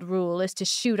Wilde rule is to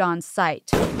shoot on sight."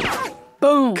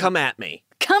 Boom. Come at me.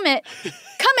 Come at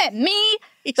me,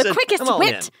 He the said, quickest "Come on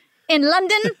wit in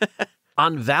London.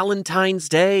 On Valentine's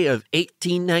Day of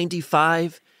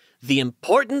 1895, The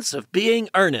Importance of Being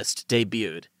Earnest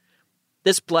debuted.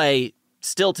 This play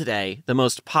still today the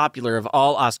most popular of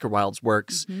all Oscar Wilde's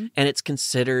works, and it's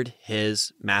considered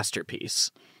his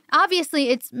masterpiece. Obviously,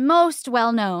 it's most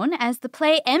well known as the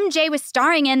play MJ was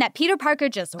starring in that Peter Parker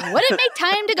just wouldn't make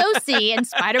time to go see in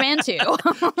Spider-Man 2.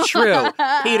 True.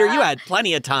 Peter, you had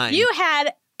plenty of time. You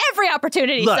had every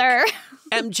opportunity, Look, sir.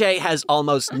 MJ has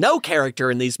almost no character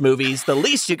in these movies. The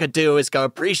least you could do is go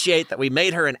appreciate that we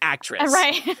made her an actress.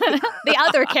 Right. The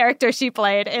other character she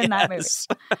played in that movie.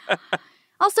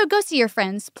 Also, go see your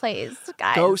friends' plays,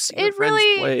 guys. Go see your friends'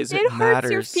 plays. It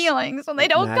hurts your feelings when they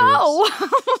don't go.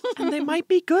 And they might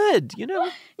be good, you know.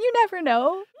 You never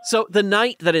know. So the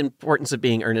night that Importance of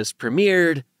Being Earnest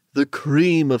premiered, the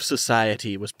cream of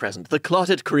society was present. The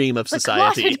clotted cream of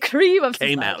society clotted cream of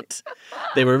came society.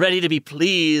 out. They were ready to be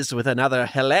pleased with another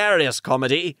hilarious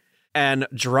comedy. And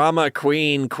drama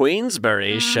queen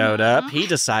Queensberry showed up. He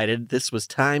decided this was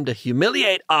time to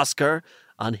humiliate Oscar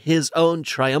on his own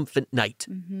triumphant night.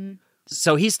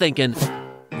 So he's thinking,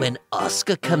 when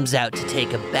Oscar comes out to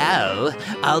take a bow,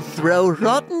 I'll throw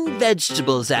rotten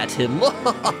vegetables at him.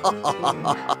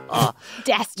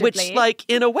 Dastardly. Which, like,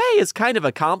 in a way is kind of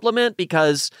a compliment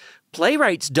because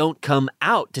playwrights don't come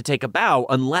out to take a bow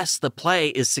unless the play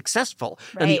is successful.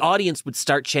 And the audience would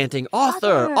start chanting,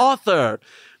 author, author.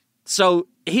 So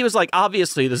he was like,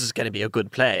 obviously, this is going to be a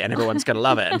good play and everyone's going to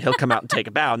love it. And he'll come out and take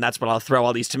a bow. And that's when I'll throw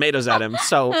all these tomatoes at him.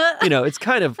 So, you know, it's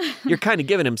kind of, you're kind of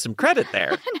giving him some credit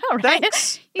there. I know, right?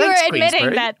 Thanks. You were Thanks, admitting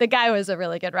Queensberry. that the guy was a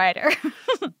really good writer.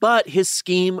 But his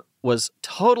scheme was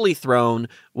totally thrown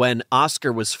when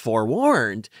Oscar was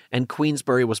forewarned and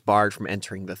Queensberry was barred from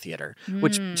entering the theater,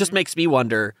 which just makes me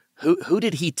wonder, who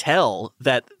did he tell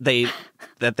that they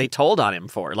told on him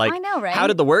for? Like, I know, right? How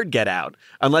did the word get out?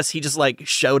 Unless he just like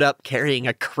showed up carrying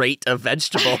a crate of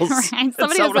vegetables. Right.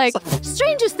 Somebody was like,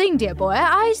 strangest thing, dear boy,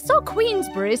 I saw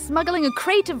Queensberry smuggling a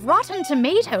crate of rotten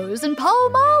tomatoes in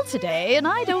Pall Mall today, and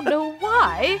I don't know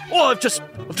why. Oh, I've just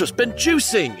been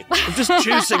juicing. I'm just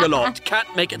juicing a lot.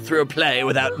 Can't make it through a play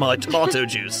without my tomato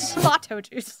juice. Tomato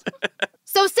juice.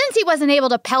 So since he wasn't able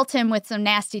to pelt him with some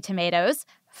nasty tomatoes,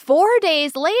 4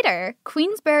 days later,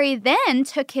 Queensberry then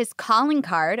took his calling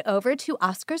card over to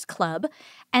Oscar's club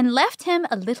and left him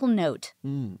a little note.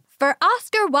 For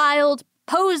Oscar Wilde,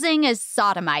 posing as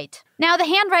sodomite. Now, the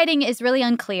handwriting is really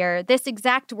unclear. This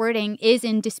exact wording is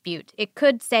in dispute. It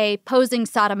could say posing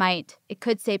sodomite. It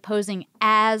could say posing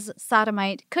as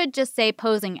sodomite. Could just say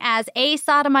posing as a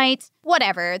sodomite.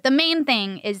 Whatever. The main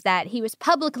thing is that he was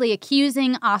publicly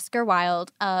accusing Oscar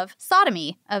Wilde of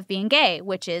sodomy, of being gay,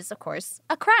 which is, of course,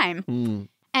 a crime.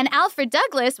 And Alfred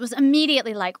Douglas was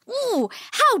immediately like, ooh,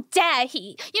 how dare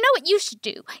he? You know what you should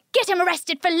do? Get him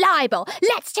arrested for libel.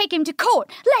 Let's take him to court.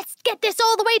 Let's get this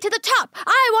all the way to the top.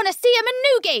 I want to see him in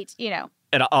Newgate, you know.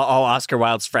 And all Oscar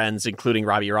Wilde's friends, including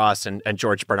Robbie Ross and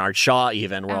George Bernard Shaw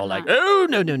even, were all like, oh,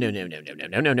 no.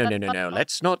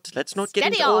 Let's not get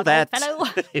into all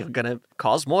that. You're going to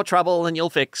cause more trouble than you'll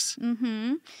fix.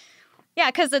 Yeah,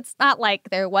 because it's not like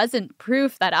there wasn't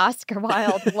proof that Oscar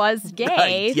Wilde was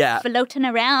gay floating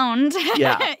around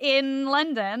in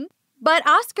London. But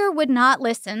Oscar would not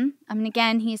listen. I mean,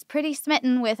 again, he's pretty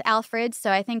smitten with Alfred, so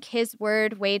I think his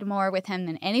word weighed more with him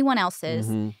than anyone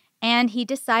else's. And he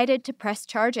decided to press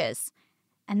charges.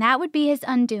 And that would be his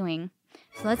undoing.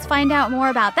 So let's find out more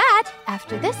about that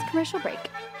after this commercial break.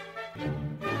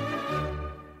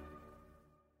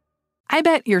 I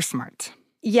bet you're smart.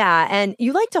 Yeah, and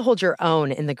you like to hold your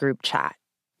own in the group chat.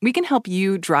 We can help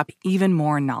you drop even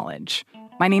more knowledge.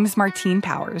 My name is Martine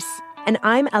Powers. And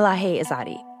I'm Elahe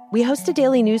Izadi. We host a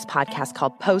daily news podcast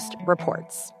called Post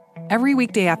Reports. Every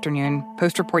weekday afternoon,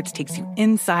 Post Reports takes you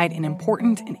inside an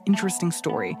important and interesting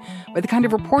story with the kind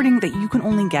of reporting that you can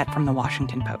only get from the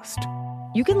Washington Post.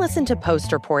 You can listen to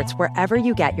Post Reports wherever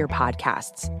you get your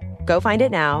podcasts. Go find it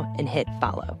now and hit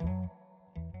follow.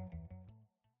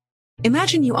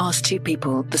 Imagine you ask two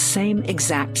people the same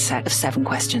exact set of 7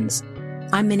 questions.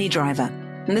 I'm Minnie Driver,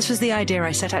 and this was the idea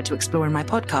I set out to explore in my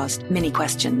podcast, Mini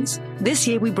Questions. This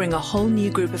year, we bring a whole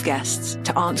new group of guests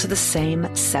to answer the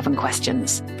same 7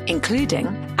 questions, including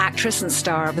actress and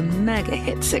star of the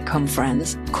mega-hit sitcom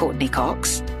Friends, Courtney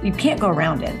Cox. You can't go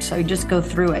around it, so you just go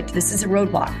through it. This is a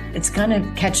roadblock. It's going to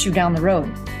catch you down the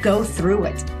road. Go through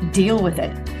it. Deal with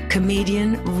it.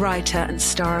 Comedian, writer, and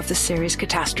star of the series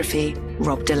Catastrophe,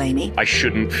 Rob Delaney. I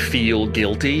shouldn't feel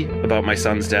guilty about my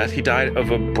son's death. He died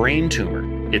of a brain tumor.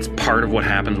 It's part of what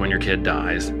happens when your kid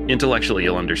dies. Intellectually,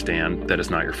 you'll understand that it's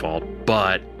not your fault,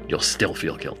 but you'll still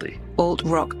feel guilty.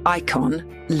 Alt-rock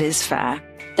icon, Liz Phair.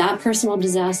 That personal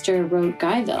disaster wrote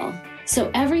Guyville. So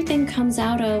everything comes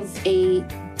out of a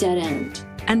dead end.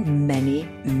 And many,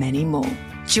 many more.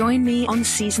 Join me on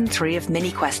Season 3 of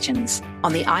Mini Questions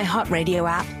on the iHeartRadio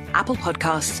app, Apple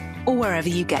Podcasts, or wherever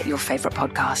you get your favorite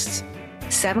podcasts.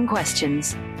 7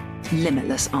 questions,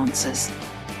 limitless answers.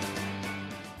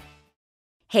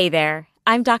 Hey there,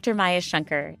 I'm Dr. Maya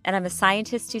Shankar, and I'm a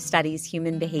scientist who studies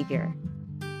human behavior.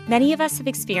 Many of us have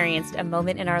experienced a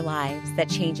moment in our lives that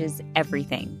changes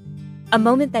everything. A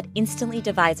moment that instantly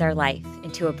divides our life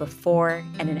into a before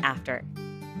and an after.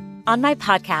 On my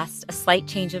podcast, A Slight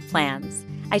Change of Plans,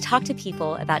 I talk to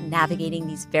people about navigating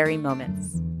these very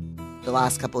moments. The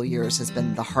last couple of years has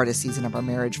been the hardest season of our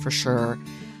marriage for sure.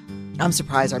 I'm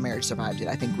surprised our marriage survived it.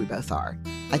 I think we both are.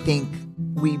 I think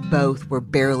we both were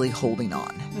barely holding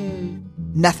on.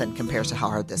 Nothing compares to how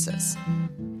hard this is.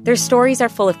 Their stories are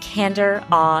full of candor,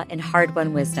 awe, and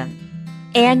hard-won wisdom.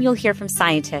 And you'll hear from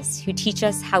scientists who teach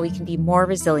us how we can be more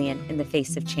resilient in the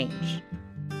face of change.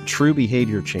 True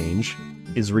behavior change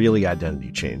is really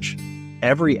identity change.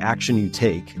 Every action you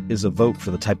take is a vote for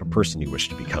the type of person you wish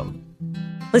to become.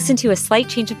 Listen to A Slight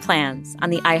Change of Plans on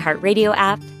the iHeartRadio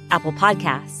app, Apple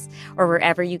Podcasts, or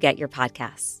wherever you get your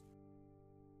podcasts.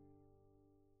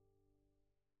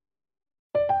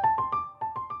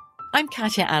 I'm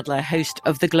Katya Adler, host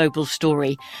of The Global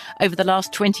Story. Over the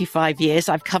last 25 years,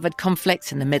 I've covered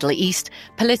conflicts in the Middle East,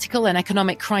 political and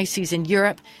economic crises in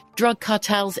Europe, drug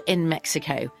cartels in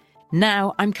Mexico.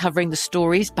 Now I'm covering the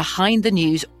stories behind the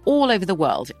news all over the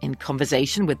world in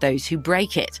conversation with those who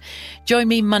break it. Join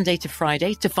me Monday to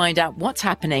Friday to find out what's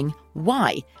happening,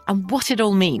 why, and what it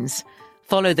all means.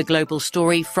 Follow The Global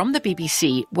Story from the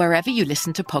BBC wherever you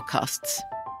listen to podcasts.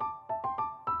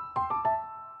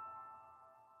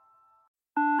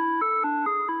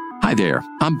 Hi there,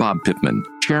 I'm Bob Pittman,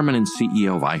 Chairman and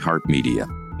CEO of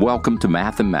iHeartMedia. Welcome to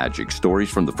Math and Magic, Stories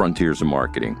from the Frontiers of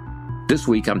Marketing. This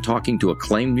week, I'm talking to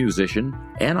acclaimed musician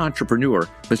and entrepreneur,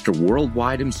 Mr.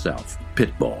 Worldwide himself,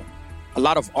 Pitbull. A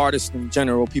lot of artists in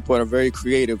general, people that are very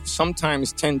creative,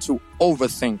 sometimes tend to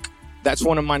overthink. That's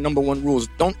one of my number one rules.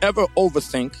 Don't ever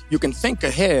overthink. You can think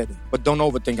ahead, but don't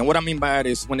overthink. And what I mean by that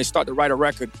is when they start to write a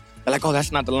record, they're like, oh,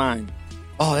 that's not the line.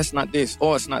 Oh, that's not this.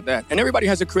 Oh, it's not that. And everybody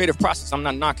has a creative process. I'm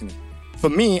not knocking it. For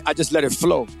me, I just let it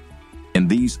flow. In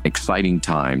these exciting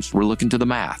times, we're looking to the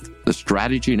math, the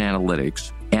strategy and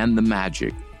analytics, and the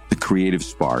magic, the creative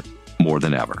spark, more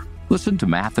than ever. Listen to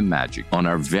Math and Magic on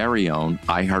our very own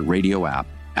iHeartRadio app,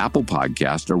 Apple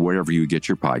Podcast, or wherever you get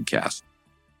your podcasts.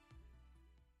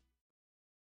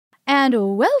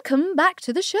 And welcome back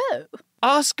to the show.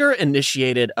 Oscar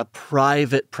initiated a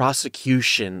private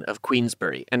prosecution of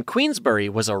Queensberry, and Queensberry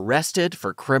was arrested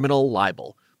for criminal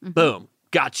libel. Boom.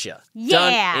 Gotcha. Yeah.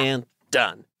 Done and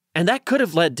done. And that could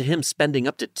have led to him spending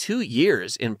up to 2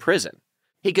 years in prison.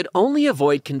 He could only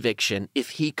avoid conviction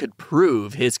if he could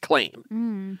prove his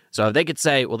claim. So if they could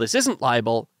say, well, this isn't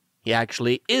libel, he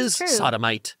actually is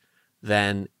sodomite,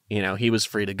 then, he was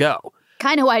free to go.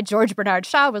 Kind of why George Bernard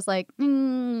Shaw was like,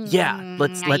 yeah,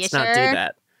 let's not sure? do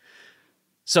that.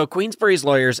 So Queensberry's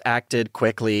lawyers acted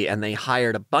quickly, and they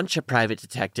hired a bunch of private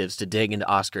detectives to dig into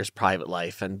Oscar's private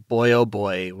life. And boy, oh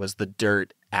boy, was the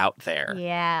dirt out there.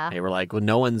 Yeah. They were like, well,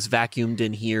 no one's vacuumed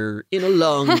in here in a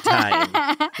long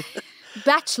time.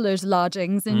 Bachelor's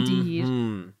lodgings, indeed.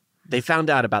 Mm-hmm. They found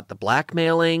out about the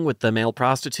blackmailing with the male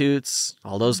prostitutes,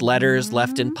 all those letters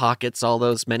left in pockets all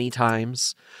those many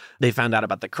times. They found out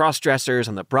about the cross-dressers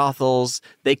and the brothels.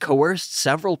 They coerced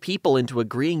several people into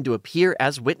agreeing to appear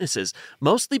as witnesses,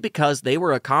 mostly because they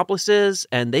were accomplices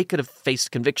and they could have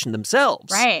faced conviction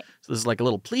themselves. Right. So this is like a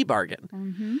little plea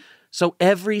bargain. So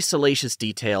every salacious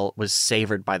detail was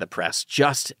savored by the press,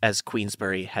 just as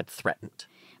Queensberry had threatened.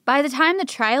 By the time the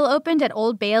trial opened at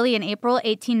Old Bailey in April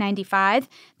 1895,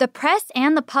 the press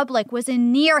and the public was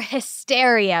in near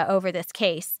hysteria over this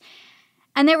case.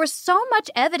 And there was so much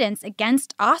evidence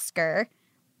against Oscar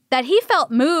that he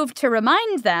felt moved to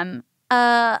remind them,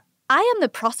 I am the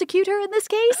prosecutor in this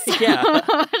case. Yeah.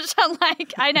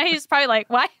 I know he's probably like,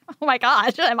 what? Oh my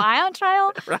gosh, am I on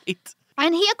trial? Right.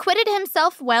 And he acquitted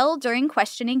himself well during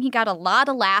questioning. He got a lot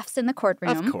of laughs in the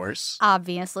courtroom. Of course.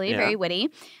 Obviously, very witty.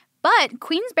 But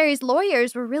Queensberry's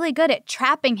lawyers were really good at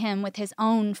trapping him with his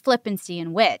own flippancy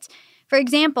and wit. For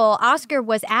example, Oscar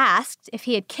was asked if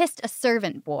he had kissed a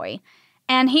servant boy.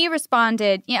 And he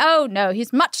responded, oh, no,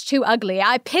 he's much too ugly.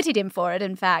 I pitied him for it,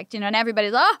 in fact. And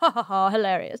everybody's,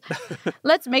 hilarious.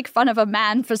 Let's make fun of a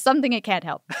man for something it can't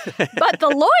help. But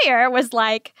the lawyer was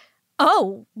like,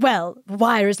 oh, well,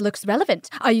 why looks relevant?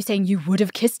 Are you saying you would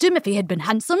have kissed him if he had been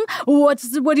handsome? What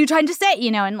are you trying to say?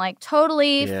 And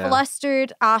totally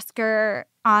flustered Oscar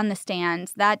on the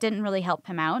stand. That didn't really help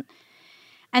him out.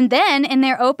 And then, in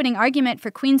their opening argument for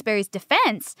Queensberry's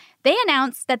defense, they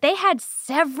announced that they had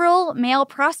several male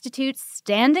prostitutes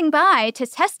standing by to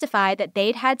testify that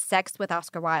they'd had sex with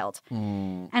Oscar Wilde.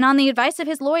 And on the advice of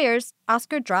his lawyers,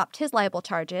 Oscar dropped his libel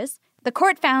charges. The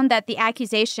court found that the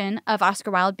accusation of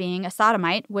Oscar Wilde being a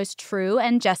sodomite was true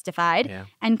and justified,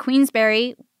 and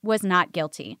Queensberry was not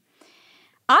guilty.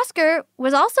 Oscar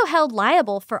was also held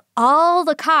liable for all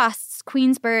the costs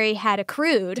Queensberry had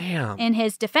accrued in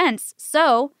his defense.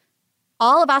 So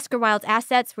all of Oscar Wilde's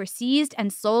assets were seized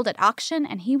and sold at auction,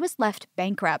 and he was left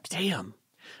bankrupt. Damn.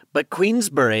 But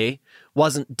Queensberry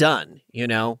wasn't done, you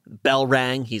know? Bell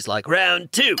rang. He's like,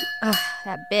 round 2. Ugh,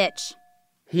 that bitch.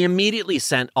 He immediately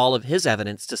sent all of his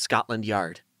evidence to Scotland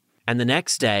Yard. And the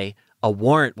next day, a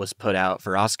warrant was put out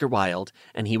for Oscar Wilde,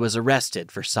 and he was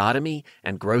arrested for sodomy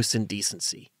and gross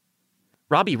indecency.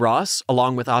 Robbie Ross,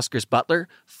 along with Oscar's butler,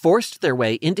 forced their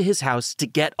way into his house to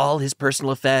get all his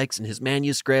personal effects and his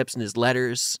manuscripts and his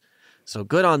letters. So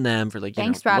good on them for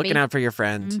Thanks, Robbie. looking out for your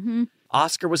friend.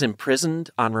 Oscar was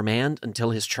imprisoned on remand until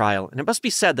his trial, and it must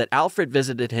be said that Alfred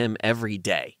visited him every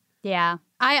day. Yeah.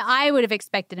 I would have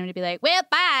expected him to be like, well,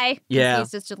 bye. Yeah.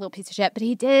 He's just a little piece of shit. But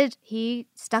he did. He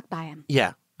stuck by him.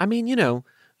 Yeah. I mean,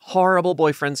 horrible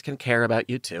boyfriends can care about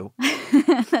you too.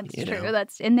 That's true.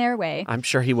 That's in their way. I'm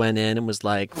sure he went in and was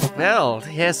like, well,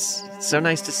 yes, so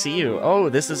nice to see you. Oh,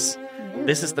 this is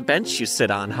the bench you sit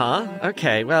on, huh?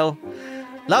 Okay, well,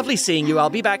 lovely seeing you. I'll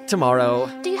be back tomorrow.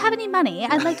 Do you have any money?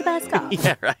 I'd like to buy a scarf.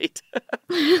 Yeah, right.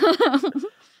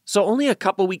 So only a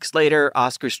couple weeks later,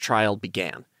 Oscar's trial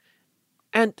began.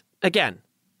 And again,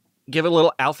 give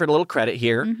Alfred a little credit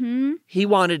here. He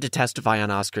wanted to testify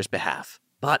on Oscar's behalf.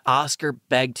 But Oscar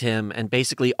begged him and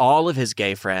basically all of his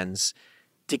gay friends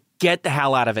to get the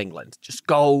hell out of England. Just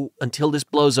go until this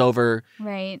blows over.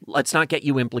 Right. Let's not get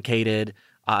you implicated.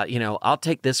 I'll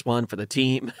take this one for the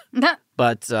team.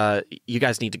 But you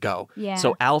guys need to go. Yeah.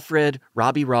 So Alfred,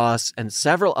 Robbie Ross, and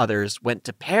several others went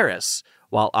to Paris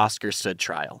while Oscar stood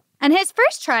trial. And his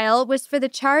first trial was for the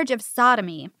charge of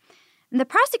sodomy. The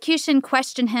prosecution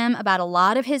questioned him about a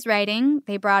lot of his writing.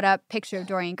 They brought up Picture of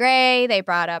Dorian Gray. They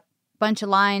brought up bunch of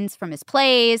lines from his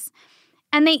plays,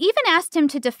 and they even asked him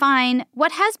to define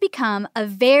what has become a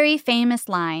very famous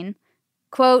line,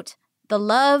 quote, "the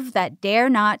love that dare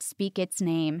not speak its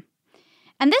name."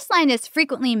 And this line is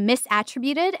frequently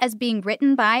misattributed as being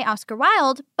written by Oscar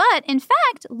Wilde, but in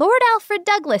fact, Lord Alfred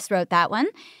Douglas wrote that one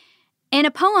in a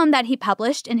poem that he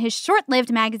published in his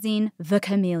short-lived magazine, The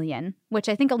Chameleon, which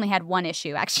I think only had one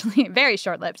issue, actually, very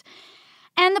short-lived.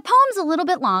 And the poem's a little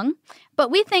bit long,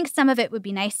 but we think some of it would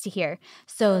be nice to hear.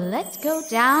 So let's go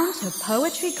down to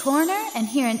Poetry Corner and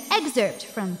hear an excerpt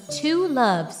from Two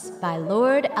Loves by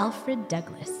Lord Alfred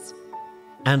Douglas.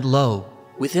 And lo,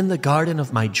 within the garden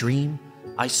of my dream,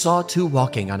 I saw two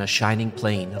walking on a shining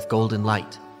plain of golden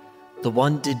light. The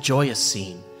one did joyous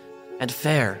seem, and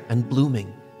fair and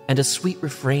blooming, and a sweet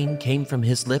refrain came from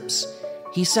his lips.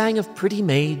 He sang of pretty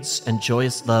maids and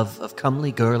joyous love of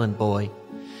comely girl and boy.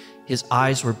 His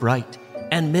eyes were bright,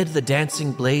 and mid the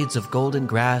dancing blades of golden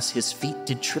grass his feet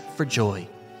did trip for joy.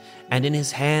 And in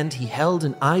his hand he held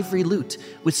an ivory lute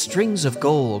with strings of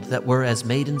gold that were as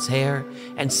maiden's hair,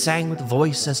 and sang with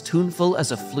voice as tuneful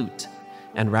as a flute.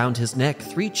 And round his neck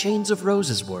 3 chains of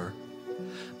roses were.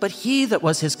 But he that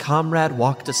was his comrade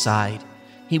walked aside.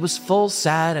 He was full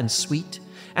sad and sweet,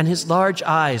 and his large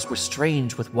eyes were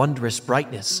strange with wondrous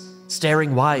brightness,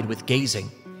 staring wide with gazing.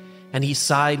 And he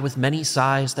sighed with many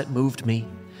sighs that moved me,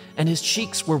 and his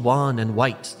cheeks were wan and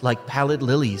white like pallid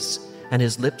lilies, and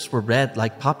his lips were red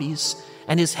like poppies,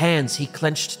 and his hands he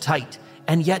clenched tight,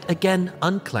 and yet again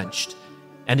unclenched,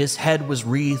 and his head was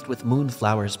wreathed with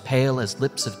moonflowers pale as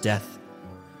lips of death.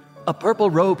 A purple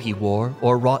robe he wore,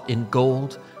 o'erwrought in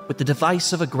gold, with the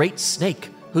device of a great snake,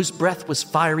 whose breath was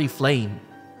fiery flame,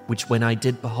 which when I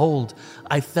did behold,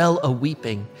 I fell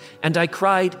a-weeping, and I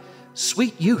cried,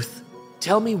 "Sweet youth,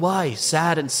 tell me why,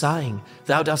 sad and sighing,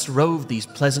 thou dost rove these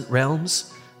pleasant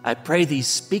realms? I pray thee,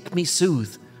 speak me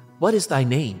sooth, what is thy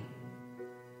name?"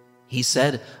 He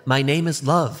said, "My name is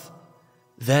Love."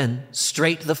 Then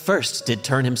straight the first did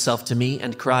turn himself to me,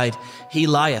 and cried, "He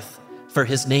lieth, for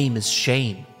his name is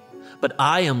Shame. But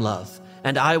I am Love,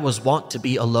 and I was wont to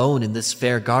be alone in this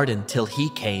fair garden till he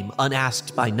came,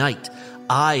 unasked by night.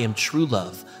 I am true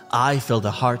love, I fill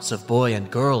the hearts of boy and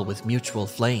girl with mutual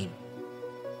flame."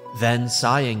 Then,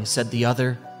 sighing, said the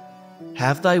other,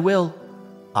 "Have thy will,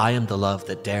 I am the love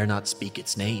that dare not speak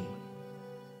its name."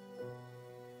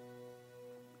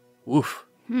 Oof.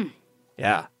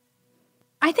 Yeah.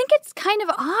 I think it's kind of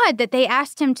odd that they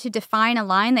asked him to define a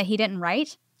line that he didn't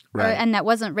write. Right. and that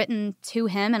wasn't written to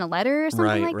him in a letter or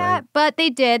something like right. that. But they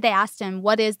did. They asked him,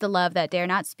 what is the love that dare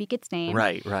not speak its name?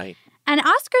 Right. And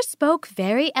Oscar spoke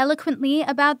very eloquently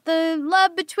about the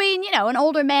love between, an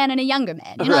older man and a younger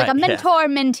man. Like a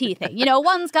mentor-mentee thing.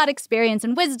 One's got experience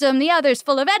and wisdom, the other's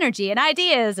full of energy and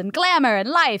ideas and glamour and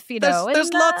life,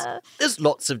 There's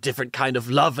lots of different kind of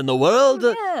love in the world.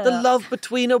 The love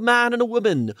between a man and a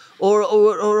woman,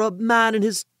 or a man and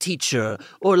his teacher,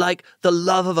 or like the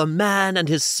love of a man and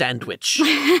his sandwich.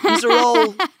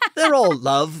 They're all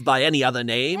love by any other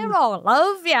name. They're all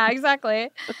love, yeah,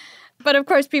 exactly. But of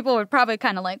course, people would probably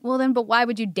kind of like, well, then, but why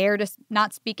would you dare to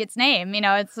not speak its name?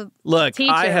 It's a Look,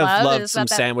 teacher I have love. loved some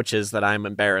sandwiches that I'm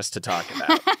embarrassed to talk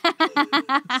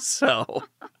about. So,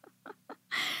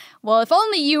 well, if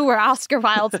only you were Oscar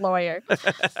Wilde's lawyer.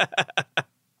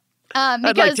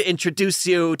 I'd like to introduce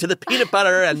you to the peanut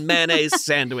butter and mayonnaise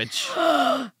sandwich.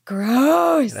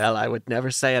 Gross. Well, I would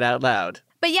never say it out loud.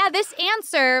 But yeah, this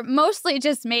answer mostly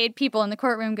just made people in the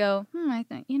courtroom go, I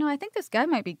think this guy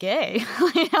might be gay.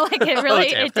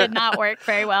 It did not work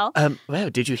very well. Well,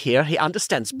 did you hear? He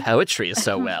understands poetry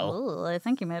so well. I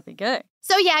think he might be gay.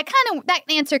 So yeah, that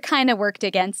answer kind of worked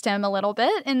against him a little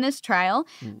bit in this trial.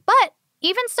 But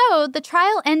even so, the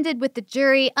trial ended with the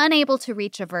jury unable to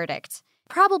reach a verdict.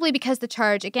 Probably because the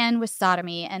charge, again, was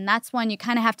sodomy, and that's when you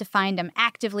kind of have to find them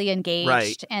actively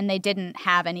engaged, and they didn't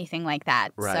have anything like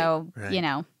that. Right, so,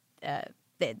 right.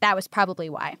 That was probably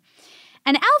why.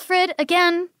 And Alfred,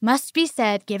 again, must be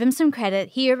said, give him some credit.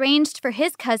 He arranged for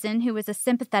his cousin, who was a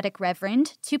sympathetic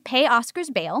reverend, to pay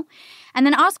Oscar's bail. And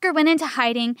then Oscar went into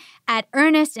hiding at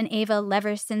Ernest and Ava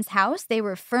Leverson's house. They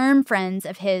were firm friends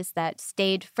of his that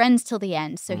stayed friends till the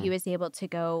end. So he was able to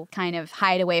go kind of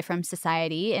hide away from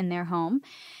society in their home.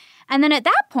 And then at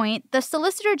that point, the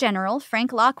Solicitor General,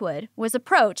 Frank Lockwood, was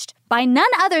approached by none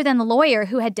other than the lawyer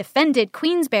who had defended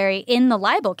Queensberry in the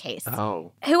libel case.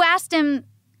 Oh. Who asked him,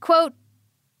 quote,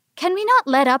 "Can we not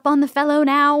let up on the fellow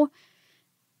now?"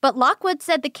 But Lockwood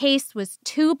said the case was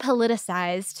too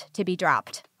politicized to be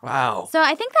dropped. Wow. So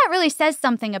I think that really says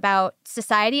something about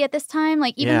society at this time.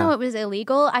 Like, even though it was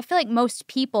illegal, I feel like most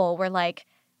people were like,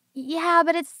 yeah,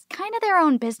 but it's kind of their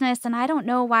own business, and I don't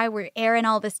know why we're airing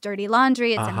all this dirty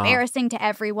laundry. It's embarrassing to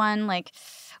everyone. Like,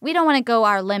 we don't want to go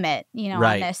our limit,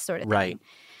 on this sort of thing. Right.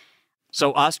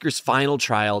 So Oscar's final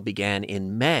trial began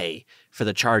in May for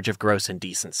the charge of gross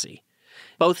indecency.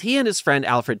 Both he and his friend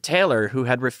Alfred Taylor, who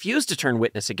had refused to turn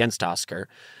witness against Oscar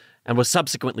and was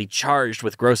subsequently charged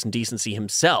with gross indecency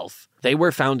himself, they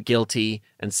were found guilty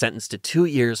and sentenced to 2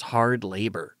 years hard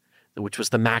labor, which was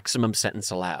the maximum sentence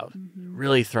allowed.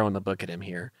 Really throwing the book at him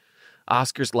here.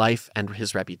 Oscar's life and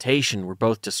his reputation were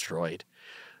both destroyed.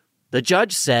 The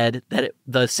judge said that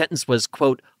the sentence was,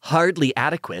 quote, hardly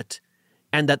adequate,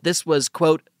 and that this was,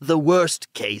 quote, the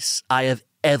worst case I have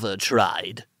ever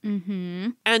tried.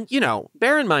 And,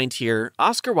 bear in mind here,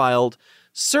 Oscar Wilde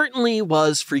certainly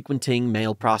was frequenting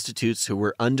male prostitutes who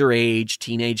were underage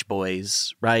teenage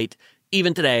boys, right?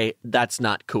 Even today, that's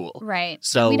not cool. Right.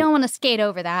 So we don't want to skate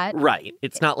over that. Right.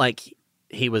 It's not like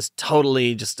he was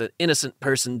totally just an innocent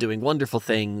person doing wonderful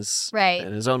things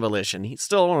in his own volition. He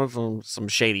still had some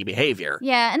shady behavior.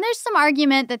 Yeah, and there's some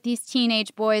argument that these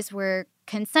teenage boys were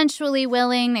consensually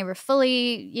willing. They were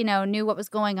fully, knew what was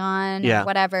going on or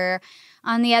whatever.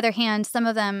 On the other hand, some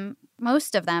of them,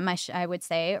 most of them, I would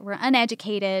say, were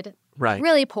uneducated,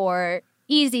 really poor,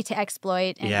 easy to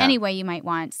exploit in any way you might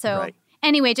want. So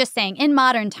anyway, just saying, in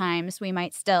modern times, we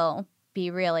might still be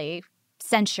really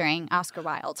censuring Oscar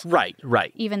Wilde.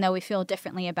 Right. Even though we feel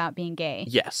differently about being gay.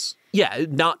 Yes. Yeah,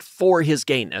 not for his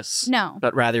gayness. No.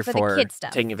 But rather for for the kid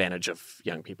stuff. taking advantage of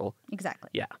young people. Exactly.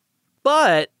 Yeah.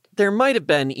 But there might have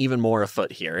been even more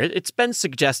afoot here. It's been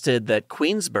suggested that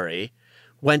Queensberry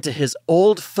went to his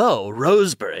old foe,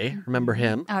 Rosebery, remember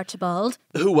him? Archibald.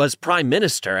 Who was prime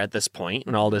minister at this point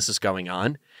when all this is going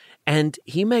on. And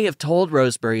he may have told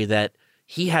Rosebery that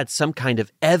he had some kind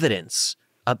of evidence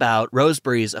about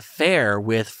Rosebery's affair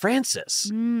with Frances.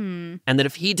 And that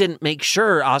if he didn't make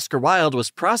sure Oscar Wilde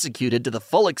was prosecuted to the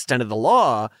full extent of the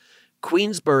law,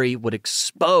 Queensberry would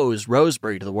expose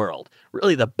Rosebery to the world.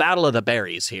 Really the battle of the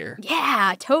berries here.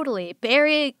 Yeah, totally.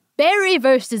 Barry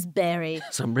versus Barry.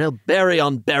 Some real Barry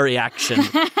on Barry action,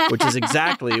 which is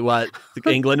exactly what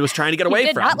England was trying to get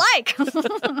away from. Not like.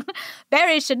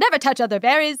 Berries should never touch other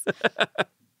berries.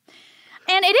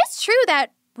 And it is true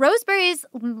that Rosebery's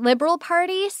Liberal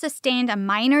Party sustained a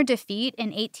minor defeat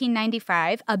in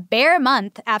 1895, a bare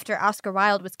month after Oscar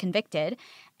Wilde was convicted.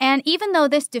 And even though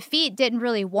this defeat didn't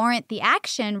really warrant the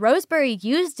action, Rosebery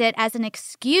used it as an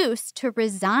excuse to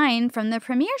resign from the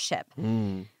premiership.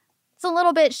 It's a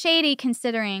little bit shady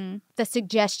considering the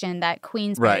suggestion that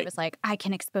Queensberry was like, I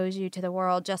can expose you to the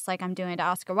world just like I'm doing to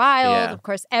Oscar Wilde. Yeah. Of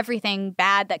course, everything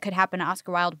bad that could happen to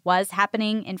Oscar Wilde was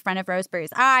happening in front of Roseberry's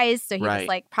eyes. So he was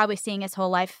like probably seeing his whole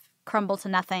life crumble to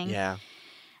nothing. Yeah.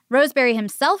 Roseberry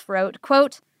himself wrote,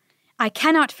 quote, I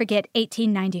cannot forget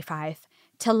 1895.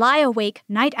 To lie awake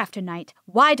night after night,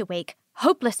 wide awake,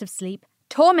 hopeless of sleep,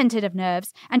 tormented of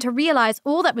nerves, and to realize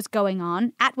all that was going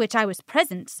on, at which I was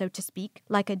present, so to speak,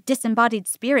 like a disembodied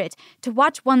spirit, to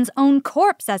watch one's own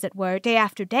corpse, as it were, day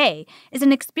after day, is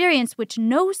an experience which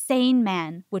no sane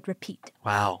man would repeat.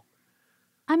 Wow.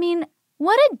 I mean,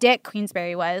 what a dick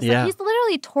Queensberry was. Yeah. Like, he's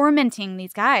literally tormenting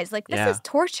these guys. Like, this is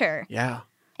torture. Yeah.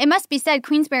 It must be said,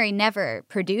 Queensberry never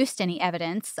produced any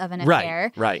evidence of an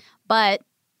affair. Right. But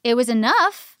it was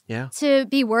enough to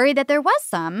be worried that there was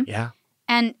some. Yeah.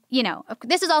 And, you know,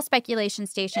 this is all speculation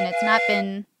station. It's not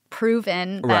been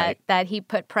proven that he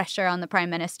put pressure on the prime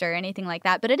minister or anything like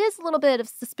that. But it is a little bit of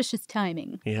suspicious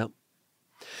timing. Yep.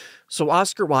 So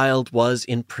Oscar Wilde was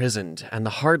imprisoned, and the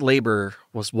hard labor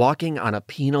was walking on a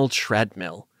penal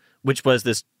treadmill, which was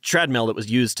this treadmill that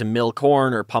was used to mill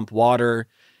corn or pump water.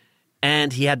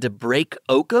 And he had to break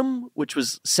oakum, which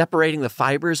was separating the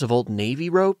fibers of old Navy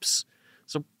ropes.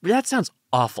 So that sounds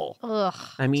awful. Ugh.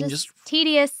 I mean, just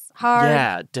tedious, hard.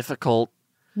 Yeah, difficult.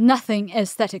 Nothing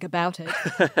aesthetic about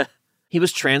it. He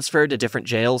was transferred to different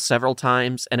jails several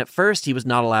times, and at first he was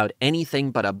not allowed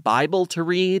anything but a Bible to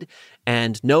read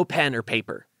and no pen or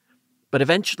paper. But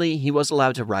eventually he was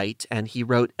allowed to write, and he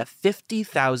wrote a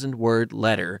 50,000-word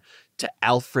letter to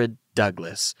Alfred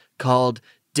Douglas called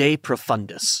De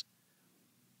Profundis.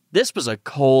 This was a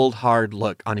cold, hard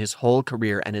look on his whole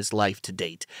career and his life to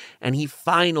date, and he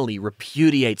finally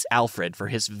repudiates Alfred for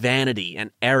his vanity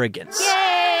and arrogance.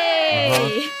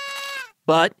 Yay!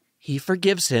 But he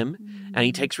forgives him, and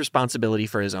he takes responsibility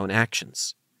for his own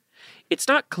actions. It's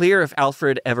not clear if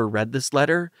Alfred ever read this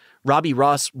letter. Robbie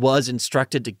Ross was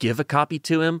instructed to give a copy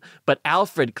to him, but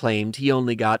Alfred claimed he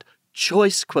only got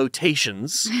choice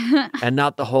quotations and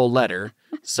not the whole letter.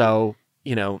 So,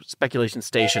 you know, speculation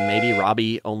station, maybe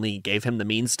Robbie only gave him the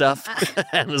mean stuff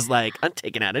and was like, I'm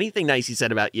taking out anything nice he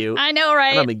said about you. I know,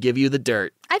 right? And I'm going to give you the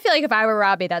dirt. I feel like if I were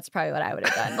Robbie, that's probably what I would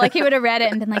have done. Like, he would have read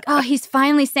it and been like, oh, he's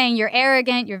finally saying you're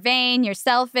arrogant, you're vain, you're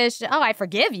selfish. Oh, I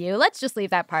forgive you. Let's just leave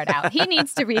that part out. He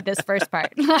needs to read this first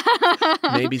part.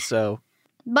 Maybe so.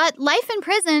 But life in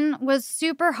prison was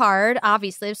super hard,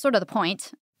 obviously. It was sort of the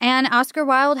point. And Oscar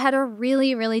Wilde had a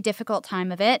really, really difficult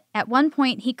time of it. At one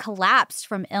point, he collapsed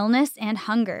from illness and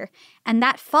hunger, and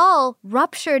that fall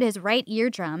ruptured his right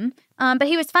eardrum. But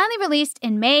he was finally released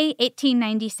in May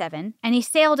 1897, and he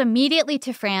sailed immediately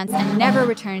to France and never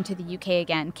returned to the UK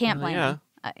again. Can't blame him.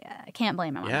 I can't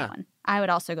blame him on that one. I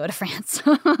would also go to France.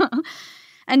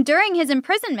 And during his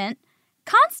imprisonment,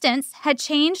 Constance had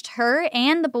changed her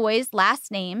and the boys' last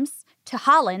names to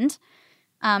Holland,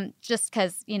 just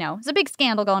because, you know, there's a big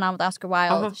scandal going on with Oscar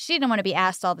Wilde. She didn't want to be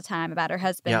asked all the time about her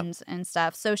husband and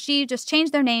stuff. So she just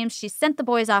changed their names. She sent the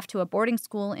boys off to a boarding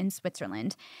school in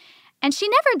Switzerland. And she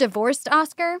never divorced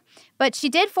Oscar, but she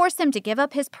did force him to give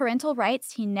up his parental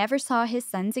rights. He never saw his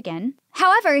sons again.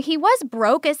 However, he was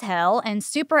broke as hell and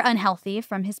super unhealthy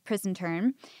from his prison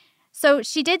term. So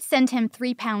she did send him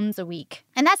 £3 a week.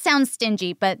 And that sounds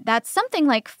stingy, but that's something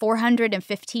like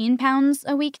 £415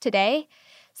 a week today.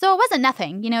 So it wasn't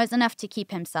nothing, you know, it's enough to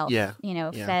keep himself,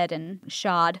 fed and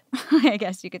shod, I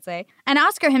guess you could say. And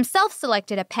Oscar himself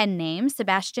selected a pen name,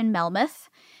 Sebastian Melmoth,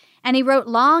 and he wrote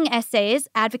long essays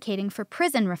advocating for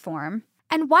prison reform.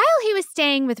 And while he was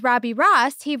staying with Robbie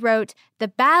Ross, he wrote The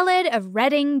Ballad of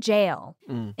Reading Jail.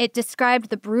 It described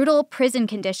the brutal prison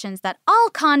conditions that all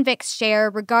convicts share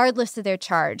regardless of their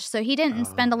charge. So he didn't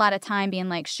spend a lot of time being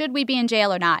like, should we be in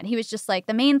jail or not? He was just like,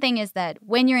 the main thing is that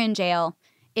when you're in jail,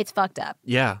 it's fucked up.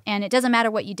 Yeah. And it doesn't matter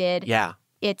what you did. Yeah.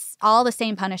 It's all the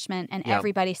same punishment, and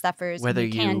everybody suffers. Whether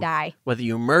you can die. Whether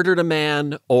you murdered a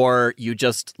man or you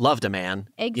just loved a man.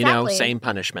 Exactly. You know, same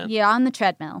punishment. You're on the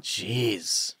treadmill.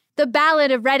 Jeez. The Ballad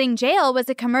of Reading Jail was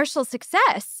a commercial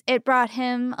success. It brought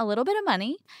him a little bit of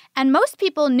money, and most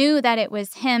people knew that it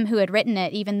was him who had written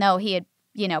it, even though he had,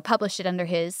 you know, published it under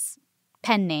his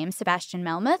pen name, Sebastian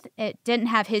Melmoth. It didn't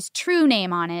have his true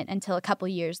name on it until a couple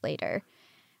years later.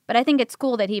 But I think it's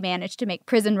cool that he managed to make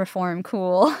prison reform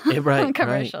cool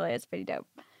commercially. Right. It's pretty dope.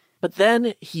 But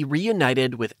then he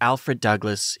reunited with Alfred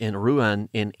Douglas in Rouen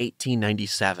in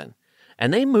 1897.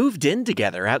 And they moved in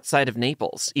together outside of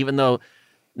Naples, even though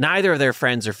neither of their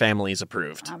friends or families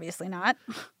approved. Obviously not.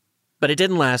 But it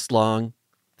didn't last long.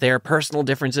 Their personal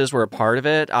differences were a part of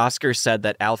it. Oscar said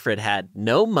that Alfred had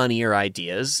no money or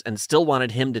ideas and still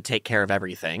wanted him to take care of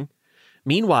everything.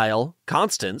 Meanwhile,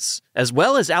 Constance, as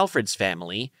well as Alfred's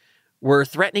family, were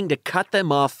threatening to cut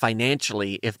them off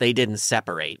financially if they didn't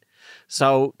separate.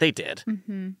 So they did.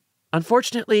 Mm-hmm.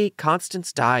 Unfortunately,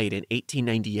 Constance died in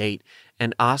 1898,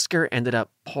 and Oscar ended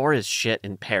up poor as shit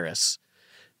in Paris.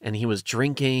 And he was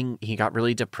drinking, he got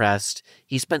really depressed.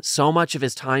 He spent so much of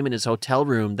his time in his hotel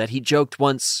room that he joked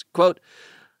once, quote,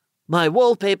 "My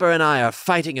wallpaper and I are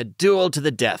fighting a duel to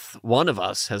the death. One of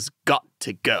us has got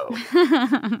to go."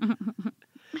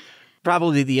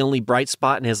 Probably the only bright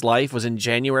spot in his life was in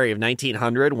January of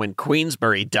 1900 when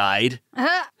Queensberry died.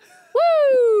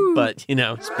 Woo! But,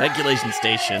 speculation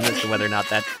station as to whether or not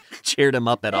that cheered him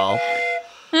up at all.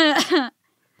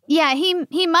 Yeah,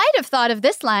 he might have thought of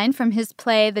this line from his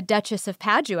play The Duchess of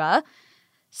Padua.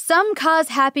 "Some cause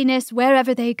happiness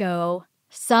wherever they go,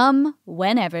 some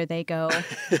whenever they go."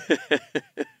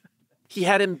 He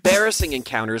had embarrassing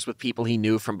encounters with people he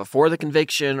knew from before the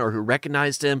conviction or who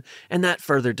recognized him, and that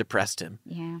further depressed him.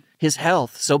 Yeah. His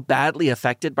health, so badly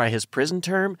affected by his prison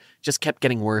term, just kept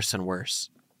getting worse and worse.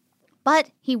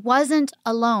 But he wasn't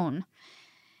alone.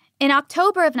 In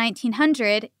October of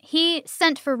 1900, he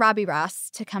sent for Robbie Ross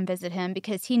to come visit him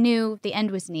because he knew the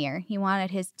end was near. He wanted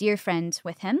his dear friend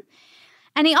with him.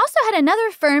 And he also had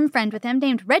another firm friend with him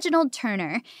named Reginald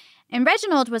Turner. And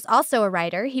Reginald was also a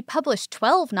writer. He published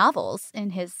 12 novels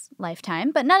in his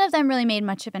lifetime, but none of them really made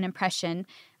much of an impression.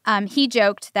 He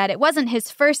joked that it wasn't his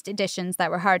first editions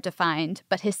that were hard to find,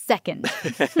 but his second.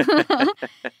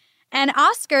 And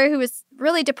Oscar, who was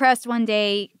really depressed one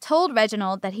day, told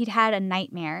Reginald that he'd had a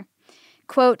nightmare.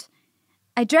 Quote,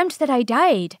 "I dreamt that I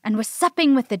died and was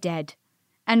supping with the dead."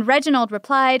 And Reginald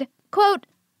replied, quote,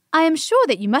 "I am sure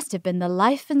that you must have been the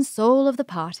life and soul of the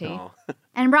party." Oh.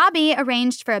 And Robbie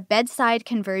arranged for a bedside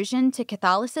conversion to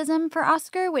Catholicism for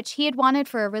Oscar, which he had wanted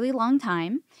for a really long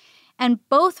time. And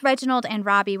both Reginald and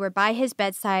Robbie were by his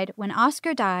bedside when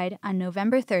Oscar died on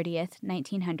November 30th,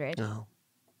 1900. Oh.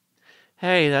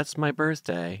 Hey, that's my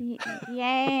birthday.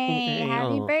 Yay,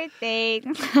 happy birthday.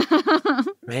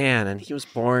 Man, and he was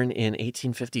born in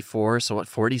 1854, so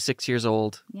 46 years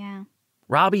old? Yeah.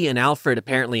 Robbie and Alfred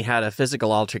apparently had a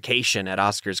physical altercation at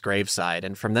Oscar's graveside,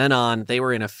 and from then on, they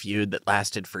were in a feud that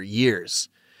lasted for years.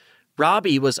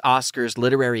 Robbie was Oscar's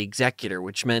literary executor,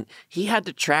 which meant he had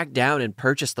to track down and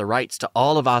purchase the rights to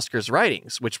all of Oscar's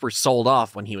writings, which were sold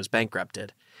off when he was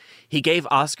bankrupted. He gave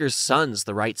Oscar's sons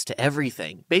the rights to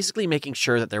everything, basically making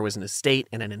sure that there was an estate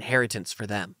and an inheritance for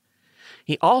them.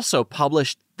 He also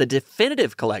published the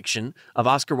definitive collection of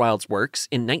Oscar Wilde's works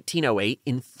in 1908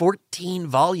 in 14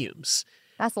 volumes.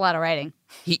 That's a lot of writing.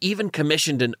 He even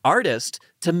commissioned an artist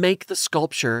to make the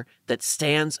sculpture that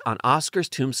stands on Oscar's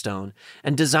tombstone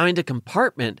and designed a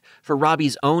compartment for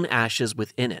Robbie's own ashes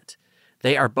within it.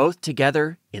 They are both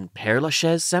together in Père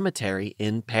Lachaise Cemetery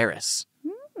in Paris.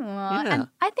 And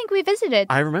I think we visited.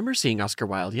 I remember seeing Oscar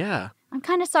Wilde, yeah. I'm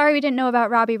kind of sorry we didn't know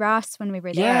about Robbie Ross when we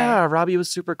were there. Yeah, Robbie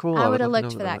was super cool. I would have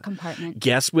looked for that compartment.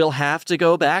 Guess we'll have to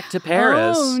go back to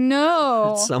Paris. Oh,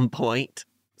 no. At some point.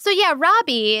 So yeah,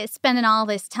 Robbie is spending all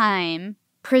this time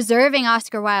preserving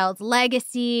Oscar Wilde's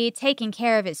legacy, taking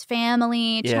care of his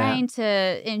family, trying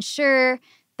to ensure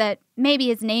that maybe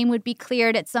his name would be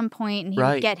cleared at some point and he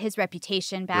would get his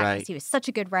reputation back because he was such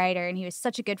a good writer and he was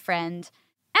such a good friend.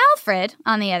 Alfred,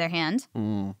 on the other hand,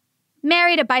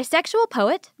 married a bisexual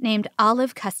poet named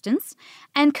Olive Custance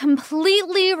and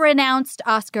completely renounced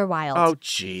Oscar Wilde. Oh,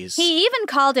 jeez. He even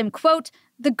called him, quote,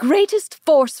 "the greatest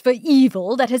force for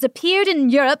evil that has appeared in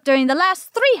Europe during the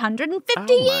last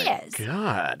 350 years. Oh, my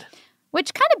God.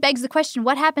 Which kind of begs the question,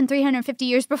 what happened 350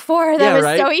 years before that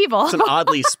was so evil? It's an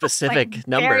oddly specific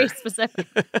number. Very specific.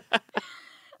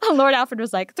 Lord Alfred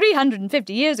was like,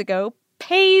 350 years ago,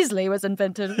 Paisley was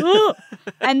invented.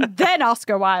 And then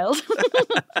Oscar Wilde.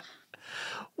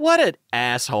 What an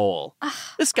asshole.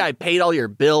 This guy paid all your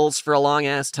bills for a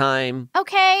long-ass time.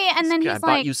 Okay, and then he's like...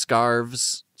 bought you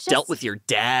scarves, dealt with your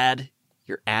dad,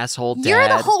 your asshole dad. You're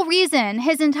the whole reason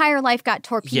his entire life got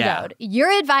torpedoed. Yeah.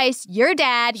 Your advice, your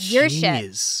dad, your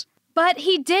shit. But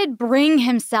he did bring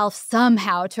himself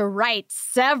somehow to write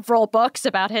several books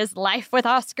about his life with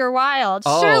Oscar Wilde.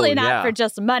 Surely not for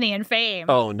just money and fame.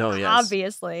 Oh, no, yes.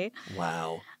 Obviously.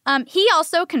 Wow. He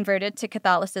also converted to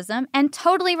Catholicism and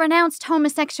totally renounced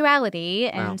homosexuality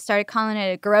and started calling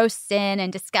it a gross sin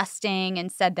and disgusting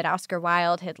and said that Oscar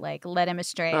Wilde had, like, led him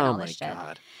astray and all this shit.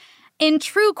 God. In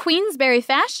true Queensberry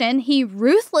fashion, he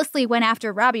ruthlessly went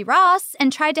after Robbie Ross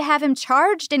and tried to have him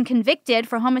charged and convicted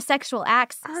for homosexual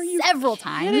acts several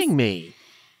times. Are you kidding me?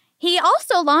 He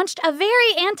also launched a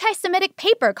very anti-Semitic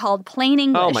paper called Plain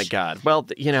English. Oh, my God. Well,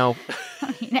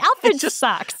 Alfred just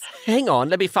sucks. Hang on,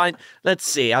 let me find... Let's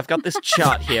see, I've got this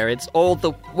chart here. It's all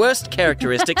the worst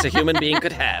characteristics a human being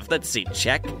could have. Let's see,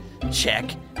 check,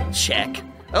 check, check.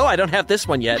 Oh, I don't have this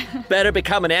one yet. Better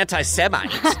become an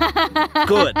anti-Semite.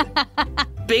 Good.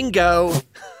 Bingo.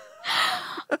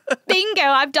 Bingo,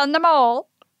 I've done them all.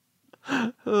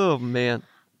 Oh, man.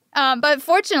 But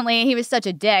fortunately, he was such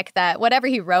a dick that whatever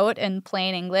he wrote in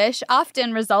plain English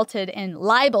often resulted in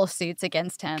libel suits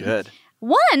against him. Good.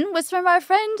 One was from our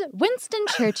friend Winston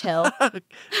Churchill.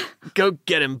 Go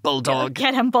get him, Bulldog.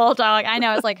 Get him, Bulldog. I know.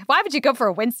 I was like, why would you go for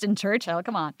a Winston Churchill?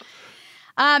 Come on.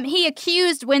 He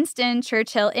accused Winston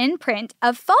Churchill in print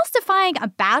of falsifying a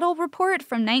battle report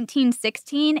from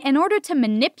 1916 in order to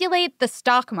manipulate the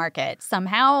stock market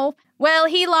somehow. Well,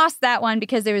 he lost that one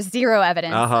because there was zero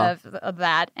evidence of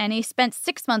that, and he spent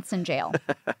 6 months in jail.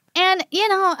 And,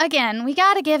 again, we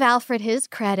got to give Alfred his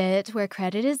credit where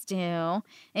credit is due.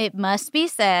 It must be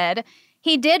said,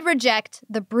 he did reject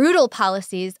the brutal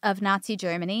policies of Nazi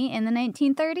Germany in the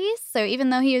 1930s. So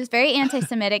even though he was very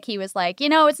anti-Semitic, he was like,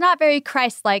 it's not very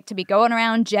Christ-like to be going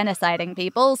around genociding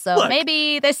people, so Look,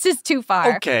 maybe this is too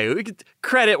far. Okay, we could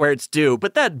credit where it's due,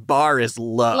 but that bar is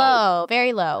low. Low,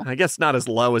 very low. I guess not as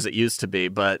low as it used to be,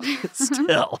 but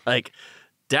still,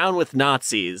 down with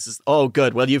Nazis. Oh,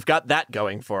 good. Well, you've got that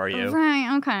going for you.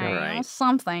 Right, okay. All right.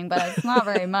 Something, but it's not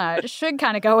very much. It should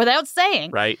kind of go without saying.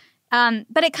 Right.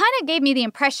 But it kind of gave me the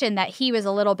impression that he was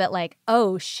a little bit like,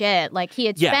 oh, shit. Like he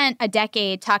had spent a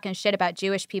decade talking shit about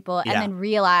Jewish people and then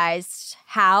realized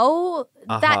how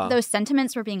those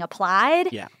sentiments were being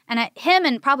applied. Yeah. And him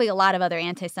and probably a lot of other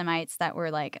anti-Semites that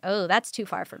were like, oh, that's too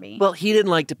far for me. Well, he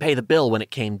didn't like to pay the bill when it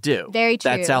came due. Very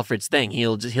true. That's Alfred's thing.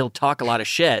 He'll talk a lot of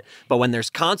shit, but when there's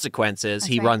consequences,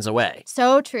 he runs away.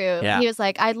 So true. Yeah. He was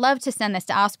like, I'd love to send this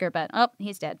to Oscar, but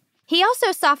he's dead. He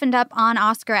also softened up on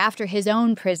Oscar after his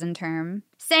own prison term,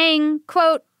 saying,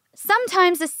 quote,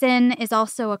 sometimes a sin is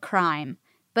also a crime,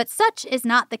 but such is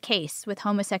not the case with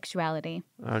homosexuality.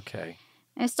 Okay.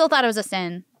 I still thought it was a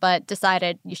sin, but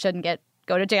decided you shouldn't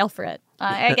go to jail for it.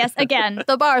 I guess, again,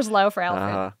 the bar's low for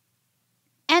Alfred.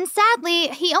 And sadly,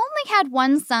 he only had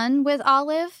one son with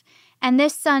Olive, and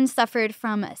this son suffered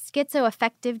from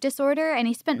schizoaffective disorder, and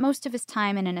he spent most of his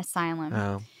time in an asylum.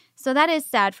 Oh. So that is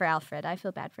sad for Alfred. I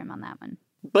feel bad for him on that one.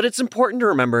 But it's important to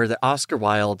remember that Oscar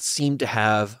Wilde seemed to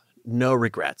have no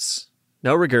regrets.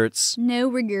 No regrets. No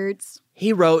regrets.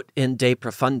 He wrote in De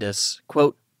Profundis,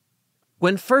 quote,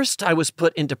 when first I was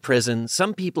put into prison,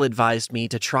 some people advised me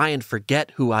to try and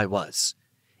forget who I was.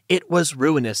 It was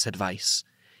ruinous advice.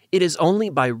 It is only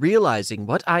by realizing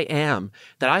what I am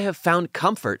that I have found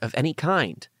comfort of any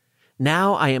kind.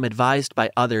 Now I am advised by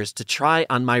others to try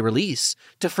on my release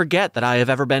to forget that I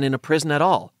have ever been in a prison at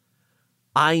all.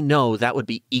 I know that would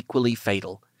be equally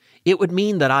fatal. It would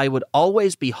mean that I would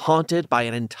always be haunted by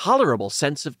an intolerable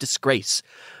sense of disgrace,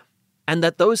 and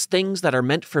that those things that are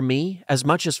meant for me, as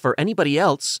much as for anybody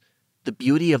else, the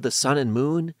beauty of the sun and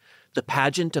moon, the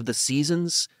pageant of the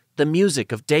seasons, the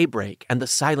music of daybreak and the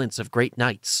silence of great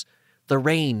nights, the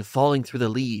rain falling through the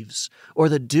leaves, or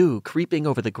the dew creeping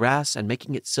over the grass and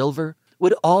making it silver,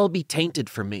 would all be tainted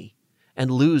for me,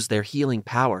 and lose their healing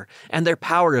power and their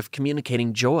power of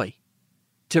communicating joy.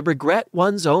 To regret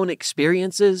one's own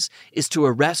experiences is to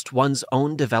arrest one's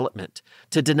own development.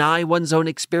 To deny one's own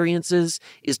experiences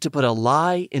is to put a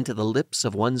lie into the lips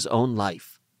of one's own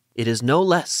life. It is no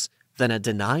less than a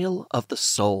denial of the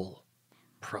soul.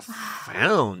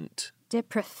 Profound. De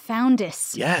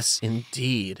profundis. Yes,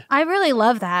 indeed. I really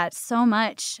love that so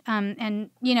much. And,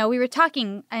 we were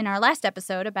talking in our last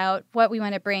episode about what we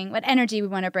want to bring, what energy we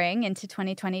want to bring into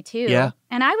 2022. Yeah.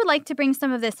 And I would like to bring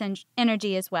some of this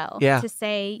energy as well. Yeah. To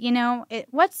say,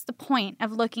 what's the point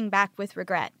of looking back with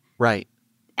regret? Right.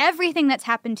 Everything that's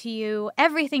happened to you,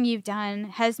 everything you've done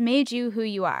has made you who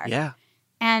you are. Yeah.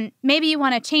 And maybe you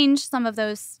want to change some of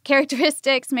those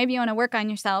characteristics. Maybe you want to work on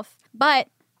yourself. But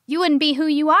you wouldn't be who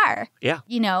you are. Yeah.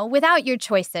 Without your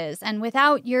choices and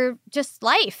without your just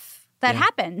life that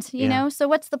happened, you know? So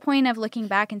what's the point of looking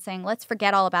back and saying, let's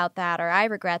forget all about that, or I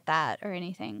regret that, or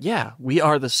anything? Yeah. We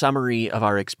are the summary of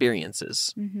our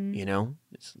experiences. Mm-hmm.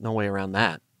 There's no way around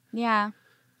that. Yeah.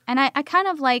 And I kind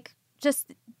of like,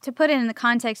 just to put it in the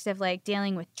context of like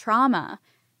dealing with trauma,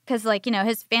 because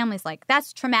his family's like,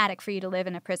 that's traumatic for you to live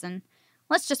in a prison.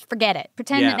 Let's just forget it.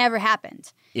 Pretend it never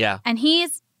happened. Yeah. And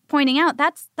he's pointing out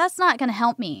that's not going to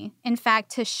help me. In fact,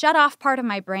 to shut off part of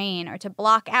my brain or to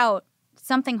block out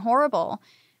something horrible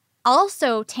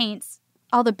also taints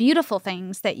all the beautiful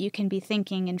things that you can be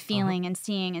thinking and feeling and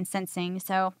seeing and sensing.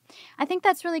 So I think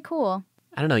that's really cool.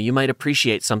 I don't know, you might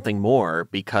appreciate something more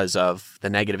because of the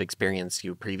negative experience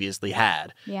you previously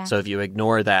had. Yeah. So if you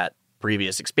ignore that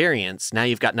previous experience, now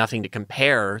you've got nothing to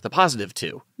compare the positive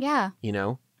to. Yeah. You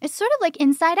know? It's sort of like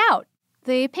Inside Out,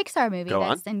 the Pixar movie Go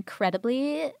that's on.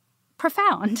 incredibly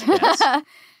profound. Yes.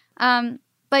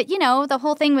 But, the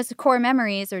whole thing was core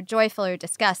memories or joyful or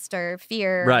disgust or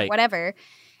fear or whatever.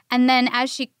 And then as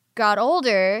she got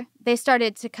older, they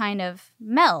started to kind of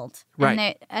meld. Right.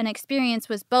 And an experience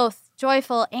was both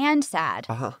joyful and sad.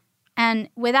 Uh-huh. And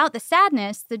without the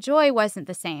sadness, the joy wasn't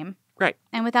the same. Right.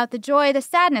 And without the joy, the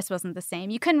sadness wasn't the same.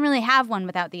 You couldn't really have one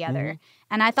without the other.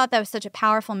 And I thought that was such a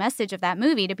powerful message of that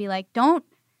movie to be like, don't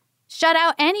shut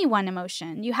out any one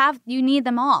emotion. You need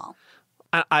them all.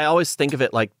 I always think of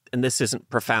it like, and this isn't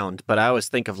profound, but I always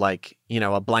think of like,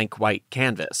 a blank white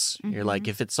canvas. You're like,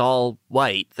 if it's all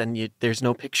white, then there's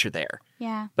no picture there.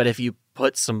 Yeah. But if you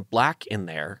put some black in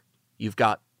there, you've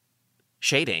got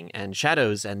shading and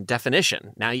shadows and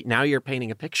definition. Now you're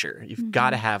painting a picture. You've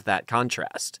got to have that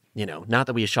contrast. Not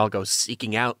that we shall go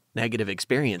seeking out negative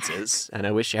experiences, and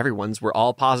I wish everyone's were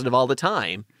all positive all the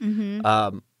time.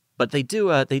 But they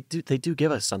do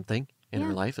give us something in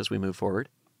our life as we move forward.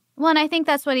 Well, and I think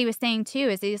that's what he was saying, too,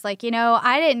 is he's like,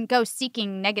 I didn't go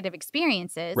seeking negative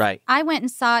experiences. Right. I went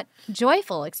and sought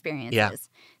joyful experiences. Yeah.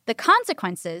 The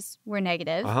consequences were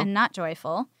negative and not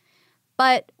joyful.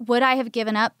 But would I have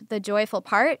given up the joyful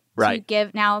part to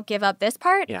give up this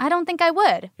part? Yeah. I don't think I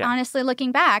would. Yeah. Honestly,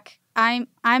 looking back, I'm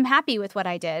happy with what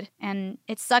I did. And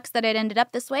it sucks that it ended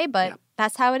up this way, but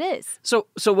that's how it is. So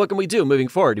what can we do moving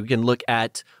forward? We can look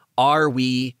at, are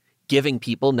we giving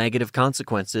people negative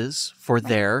consequences for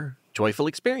their joyful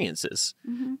experiences?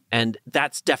 And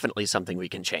that's definitely something we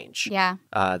can change. Yeah.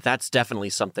 That's definitely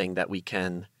something that we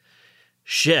can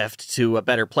shift to a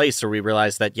better place where we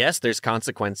realize that, yes, there's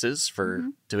consequences for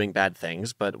doing bad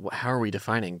things, but how are we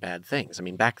defining bad things? I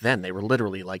mean, back then they were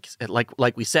literally like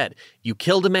we said, you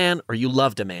killed a man or you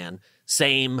loved a man,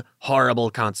 same horrible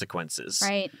consequences.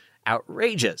 Right.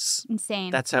 Outrageous.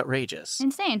 Insane. That's outrageous.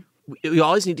 Insane. You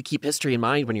always need to keep history in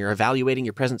mind when you're evaluating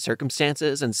your present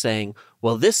circumstances and saying,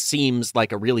 well, this seems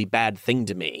like a really bad thing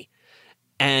to me.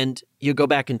 And you go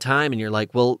back in time and you're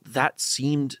like, well, that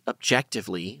seemed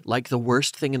objectively like the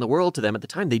worst thing in the world to them at the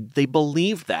time. They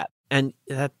believed that. And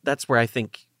that's where I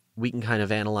think we can kind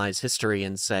of analyze history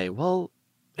and say, well,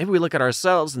 maybe we look at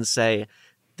ourselves and say,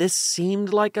 this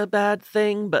seemed like a bad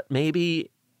thing, but maybe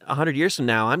 100 years from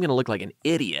now, I'm going to look like an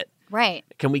idiot. Right.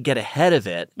 Can we get ahead of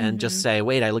it and just say,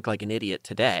 wait, I look like an idiot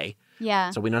today?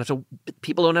 Yeah. So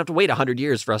people don't have to wait 100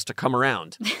 years for us to come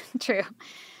around. True.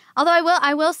 Although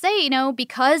I will say,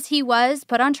 because he was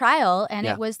put on trial and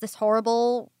it was this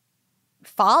horrible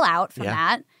fallout from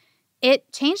that,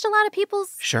 it changed a lot of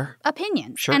people's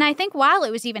opinions. Sure. And I think while it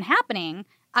was even happening,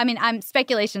 I mean, I'm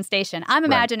speculation station. I'm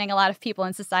imagining a lot of people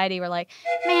in society were like,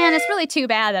 man, it's really too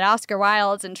bad that Oscar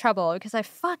Wilde's in trouble because I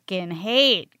fucking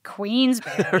hate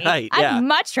Queensberry. I'd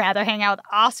much rather hang out with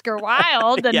Oscar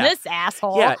Wilde than this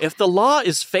asshole. Yeah, if the law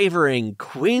is favoring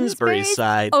Queensberry's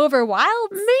side over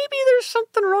Wilde's, maybe there's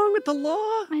something wrong with the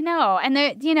law. I know. And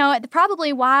there,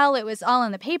 probably while it was all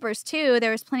in the papers too,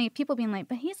 there was plenty of people being like,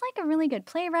 but he's like a really good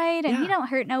playwright and he don't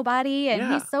hurt nobody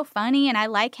and he's so funny and I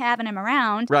like having him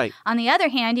around. Right. On the other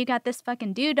hand, you got this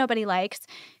fucking dude nobody likes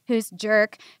who's a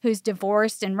jerk, who's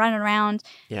divorced and running around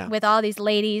with all these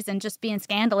ladies and just being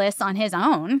scandalous on his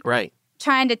own. Right.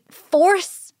 Trying to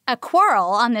force a quarrel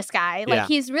on this guy. Like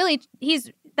his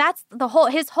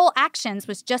whole actions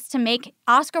was just to make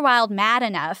Oscar Wilde mad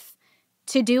enough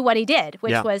to do what he did,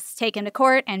 which was take him to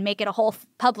court and make it a whole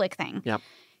public thing. Yep.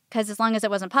 Because as long as it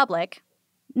wasn't public,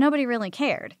 nobody really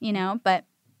cared, But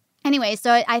anyway,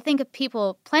 so I think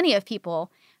plenty of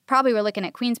people probably were looking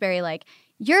at Queensberry like,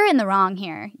 you're in the wrong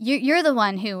here. You're the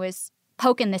one who was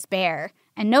poking this bear,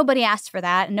 and nobody asked for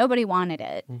that, and nobody wanted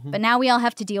it. But now we all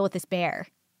have to deal with this bear.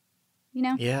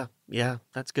 Yeah,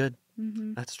 that's good.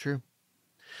 That's true.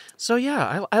 So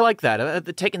yeah, I like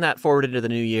that. Taking that forward into the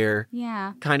new year.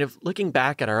 Yeah. Kind of looking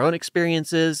back at our own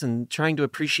experiences and trying to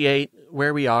appreciate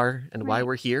where we are and why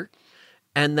we're here.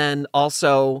 And then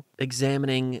also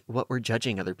examining what we're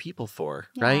judging other people for,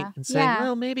 right? And saying,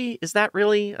 well, maybe, is that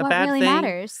really a bad really thing?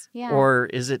 Matters? Yeah. Or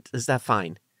is that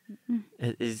fine?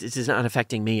 This is not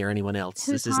affecting me or anyone else.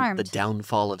 Who's this harmed? Isn't the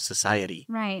downfall of society.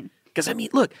 Right. Because, I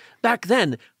mean, look, back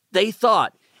then, they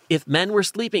thought if men were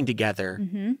sleeping together,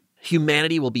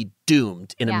 humanity will be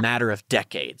doomed in a matter of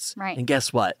decades. Right. And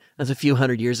guess what? That's a few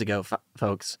hundred years ago,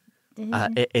 folks.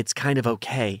 It's kind of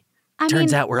okay.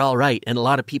 Turns out we're all right, and a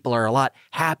lot of people are a lot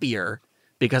happier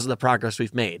because of the progress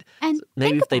we've made. And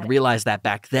maybe if they'd realized that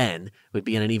back then, we'd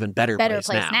be in an even better place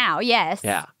now. Yes.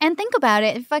 Yeah. And think about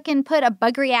it. Fucking put a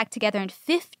Buggery Act together in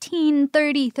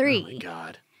 1533. Oh, my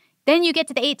God. Then you get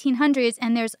to the 1800s,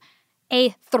 and there's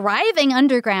a thriving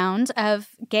underground of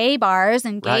gay bars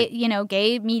and gay,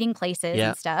 gay meeting places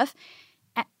and stuff.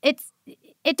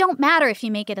 It don't matter if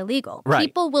you make it illegal. Right.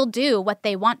 People will do what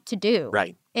they want to do.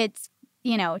 Right. It's,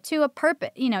 to a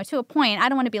purpose, to a point. I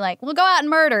don't want to be like, well, go out and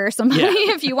murder somebody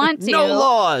if you want to. No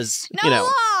laws. No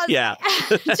laws. Yeah.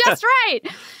 Just right.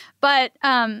 But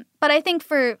I think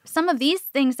for some of these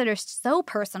things that are so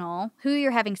personal, who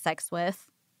you're having sex with,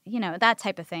 that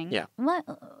type of thing. Yeah.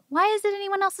 Why is it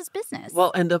anyone else's business?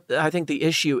 Well, and I think the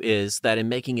issue is that in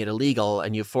making it illegal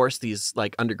and you force these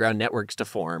like underground networks to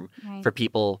form for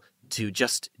people to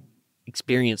just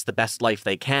experience the best life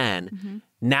they can,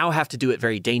 now have to do it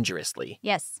very dangerously.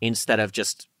 Yes. Instead of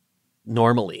just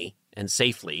normally and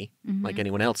safely like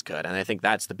anyone else could. And I think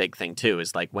that's the big thing too,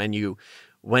 is like when you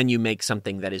make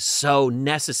something that is so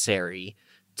necessary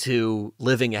to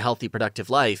living a healthy, productive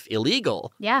life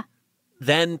illegal,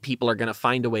 then people are going to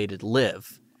find a way to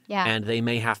live. Yeah. And they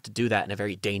may have to do that in a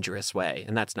very dangerous way.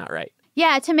 And that's not right.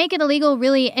 Yeah, to make it illegal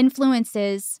really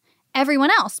influences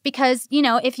everyone else. Because,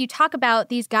 if you talk about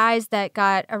these guys that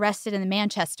got arrested in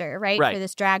Manchester, right, for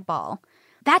this drag ball,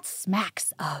 that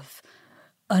smacks of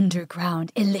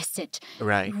underground, illicit,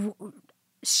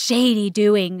 shady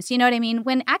doings. You know what I mean?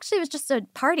 When actually it was just a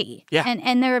party. Yeah.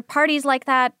 And there were parties like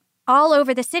that all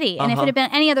over the city. And if it had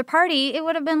been any other party, it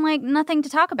would have been like nothing to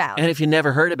talk about. And if you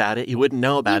never heard about it, you wouldn't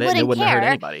know about it, and it wouldn't have hurt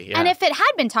anybody. Yeah. And if it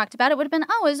had been talked about, it would have been,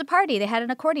 it was a party. They had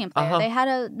an accordion player. They had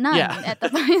a nun at the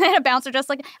party. They had a bouncer just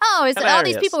like, all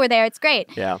these people were there. It's great.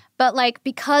 Yeah. But like,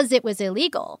 because it was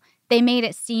illegal, they made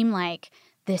it seem like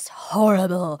this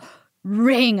horrible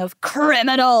ring of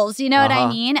criminals. You know what I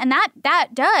mean? And that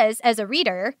does, as a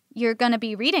reader, you're going to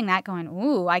be reading that going,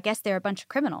 ooh, I guess they're a bunch of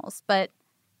criminals. But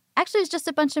actually, it's just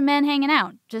a bunch of men hanging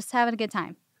out, just having a good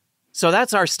time. So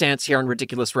that's our stance here on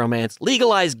Ridiculous Romance.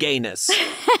 Legalize gayness.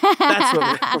 That's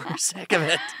what we're sick of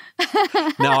it.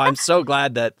 No, I'm so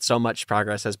glad that so much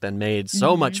progress has been made.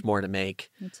 So much more to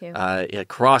make. Me too.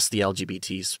 Across the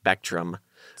LGBT spectrum,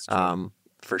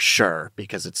 for sure,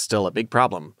 because it's still a big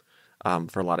problem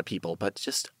for a lot of people. But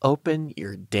just open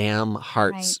your damn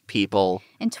hearts, people.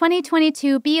 In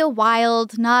 2022, be a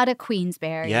wild, not a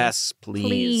Queensberry. Yes, please.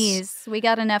 Please. We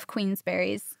got enough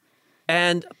Queensberries.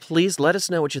 And please let us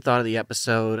know what you thought of the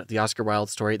episode, the Oscar Wilde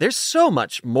story. There's so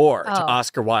much more to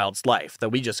Oscar Wilde's life that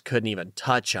we just couldn't even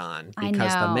touch on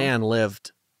because the man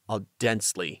lived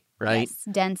densely, right? Yes,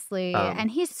 densely. And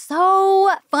he's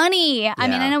so funny. I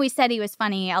mean, I know we said he was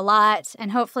funny a lot and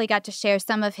hopefully got to share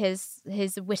some of his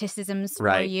witticisms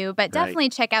for you. But definitely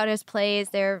check out his plays.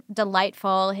 They're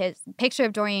delightful. His Picture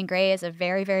of Dorian Gray is a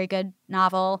very, very good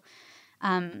novel.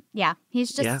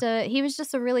 He's just he was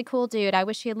just a really cool dude. I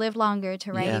wish he had lived longer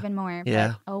to write even more.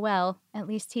 But oh well, at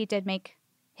least he did make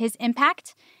his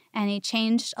impact and he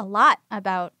changed a lot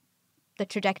about the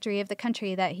trajectory of the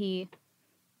country that he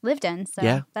lived in.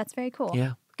 So that's very cool.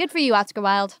 Yeah. Good for you, Oscar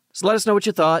Wilde. So let us know what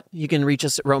you thought. You can reach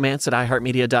us at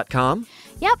romance@iheartmedia.com.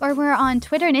 Yep, or we're on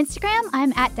Twitter and Instagram.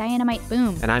 I'm at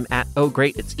DynamiteBoom. And I'm at Oh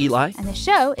Great, It's Eli. And the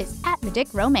show is at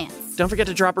Ridic Romance. Don't forget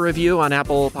to drop a review on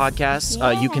Apple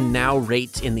Podcasts. You can now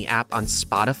rate in the app on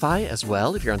Spotify as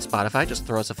well. If you're on Spotify, just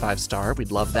throw us a 5-star.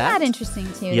 We'd love that. That's interesting,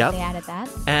 too, if they added that.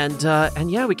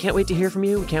 And yeah, we can't wait to hear from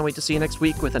you. We can't wait to see you next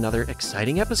week with another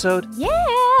exciting episode. Yeah!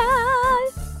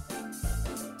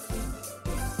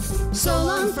 So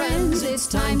long, friends, it's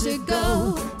time to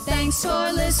go. Thanks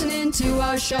for listening to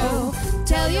our show.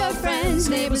 Tell your friends,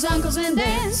 neighbors, uncles, and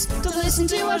aunts to listen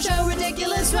to our show,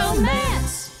 Ridiculous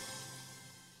Romance.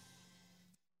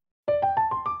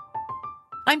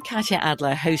 I'm Katya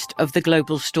Adler, host of The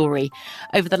Global Story.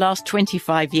 Over the last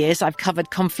 25 years, I've covered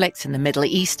conflicts in the Middle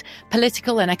East,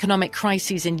 political and economic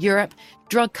crises in Europe,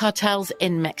 drug cartels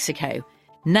in Mexico.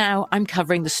 Now I'm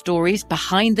covering the stories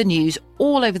behind the news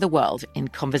all over the world in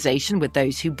conversation with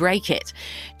those who break it.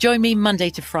 Join me Monday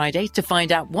to Friday to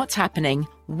find out what's happening,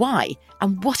 why,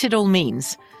 and what it all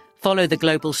means. Follow The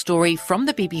Global Story from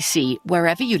the BBC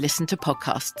wherever you listen to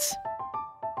podcasts.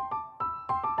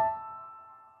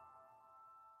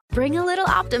 Bring a little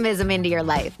optimism into your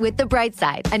life with The Bright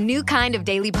Side, a new kind of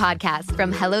daily podcast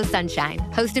from Hello Sunshine,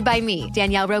 hosted by me,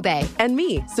 Danielle Robay, and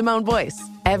me, Simone Boyce.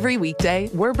 Every weekday,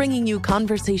 we're bringing you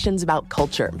conversations about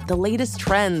culture, the latest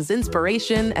trends,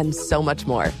 inspiration, and so much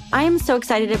more. I am so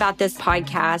excited about this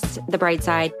podcast, The Bright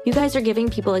Side. You guys are giving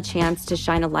people a chance to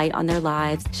shine a light on their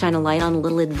lives, shine a light on a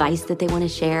little advice that they want to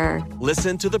share.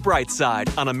 Listen to The Bright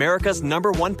Side on America's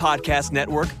 #1 podcast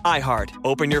network, iHeart.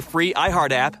 Open your free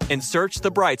iHeart app and search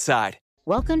The Bright Side.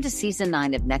 Welcome to Season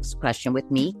 9 of Next Question with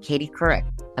me, Katie Couric.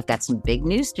 I've got some big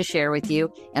news to share with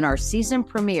you in our season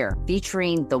premiere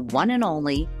featuring the one and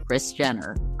only Kris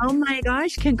Jenner. Oh my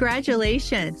gosh,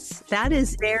 congratulations. That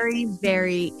is very,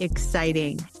 very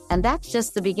exciting. And that's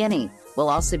just the beginning. We'll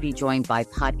also be joined by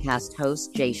podcast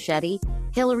host Jay Shetty,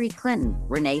 Hillary Clinton,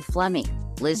 Renee Fleming,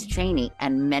 Liz Cheney,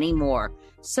 and many more.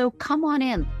 So come on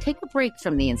in, take a break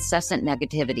from the incessant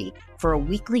negativity for a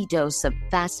weekly dose of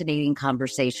fascinating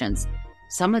conversations.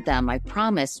 Some of them, I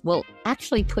promise, will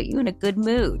actually put you in a good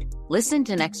mood. Listen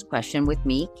to Next Question with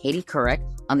me, Katie Couric,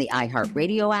 on the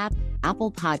iHeartRadio app,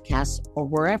 Apple Podcasts, or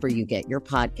wherever you get your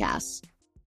podcasts.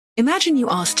 Imagine you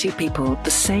ask two people the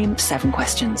same 7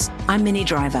 questions. I'm Minnie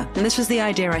Driver, and this was the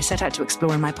idea I set out to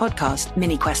explore in my podcast,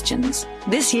 Mini Questions.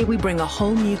 This year, we bring a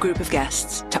whole new group of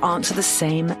guests to answer the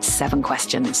same 7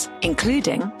 questions,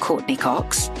 including Courtney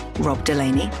Cox, Rob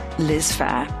Delaney, Liz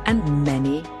Phair, and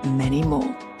many, many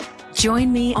more.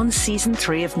 Join me on Season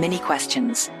 3 of Mini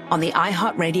Questions on the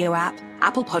iHeartRadio app,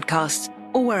 Apple Podcasts,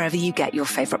 or wherever you get your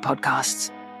favorite podcasts.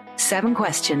 7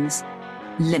 questions,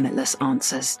 limitless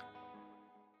answers.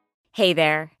 Hey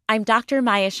there, I'm Dr.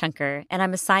 Maya Shankar, and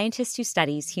I'm a scientist who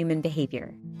studies human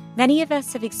behavior. Many of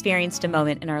us have experienced a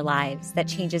moment in our lives that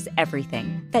changes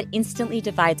everything, that instantly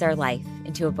divides our life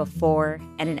into a before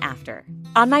and an after.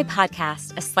 On my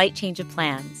podcast, A Slight Change of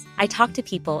Plans, I talk to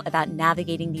people about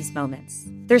navigating these moments.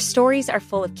 Their stories are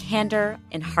full of candor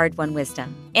and hard-won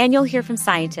wisdom. And you'll hear from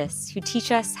scientists who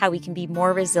teach us how we can be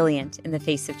more resilient in the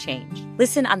face of change.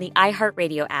 Listen on the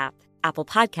iHeartRadio app, Apple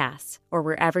Podcasts, or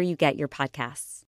wherever you get your podcasts.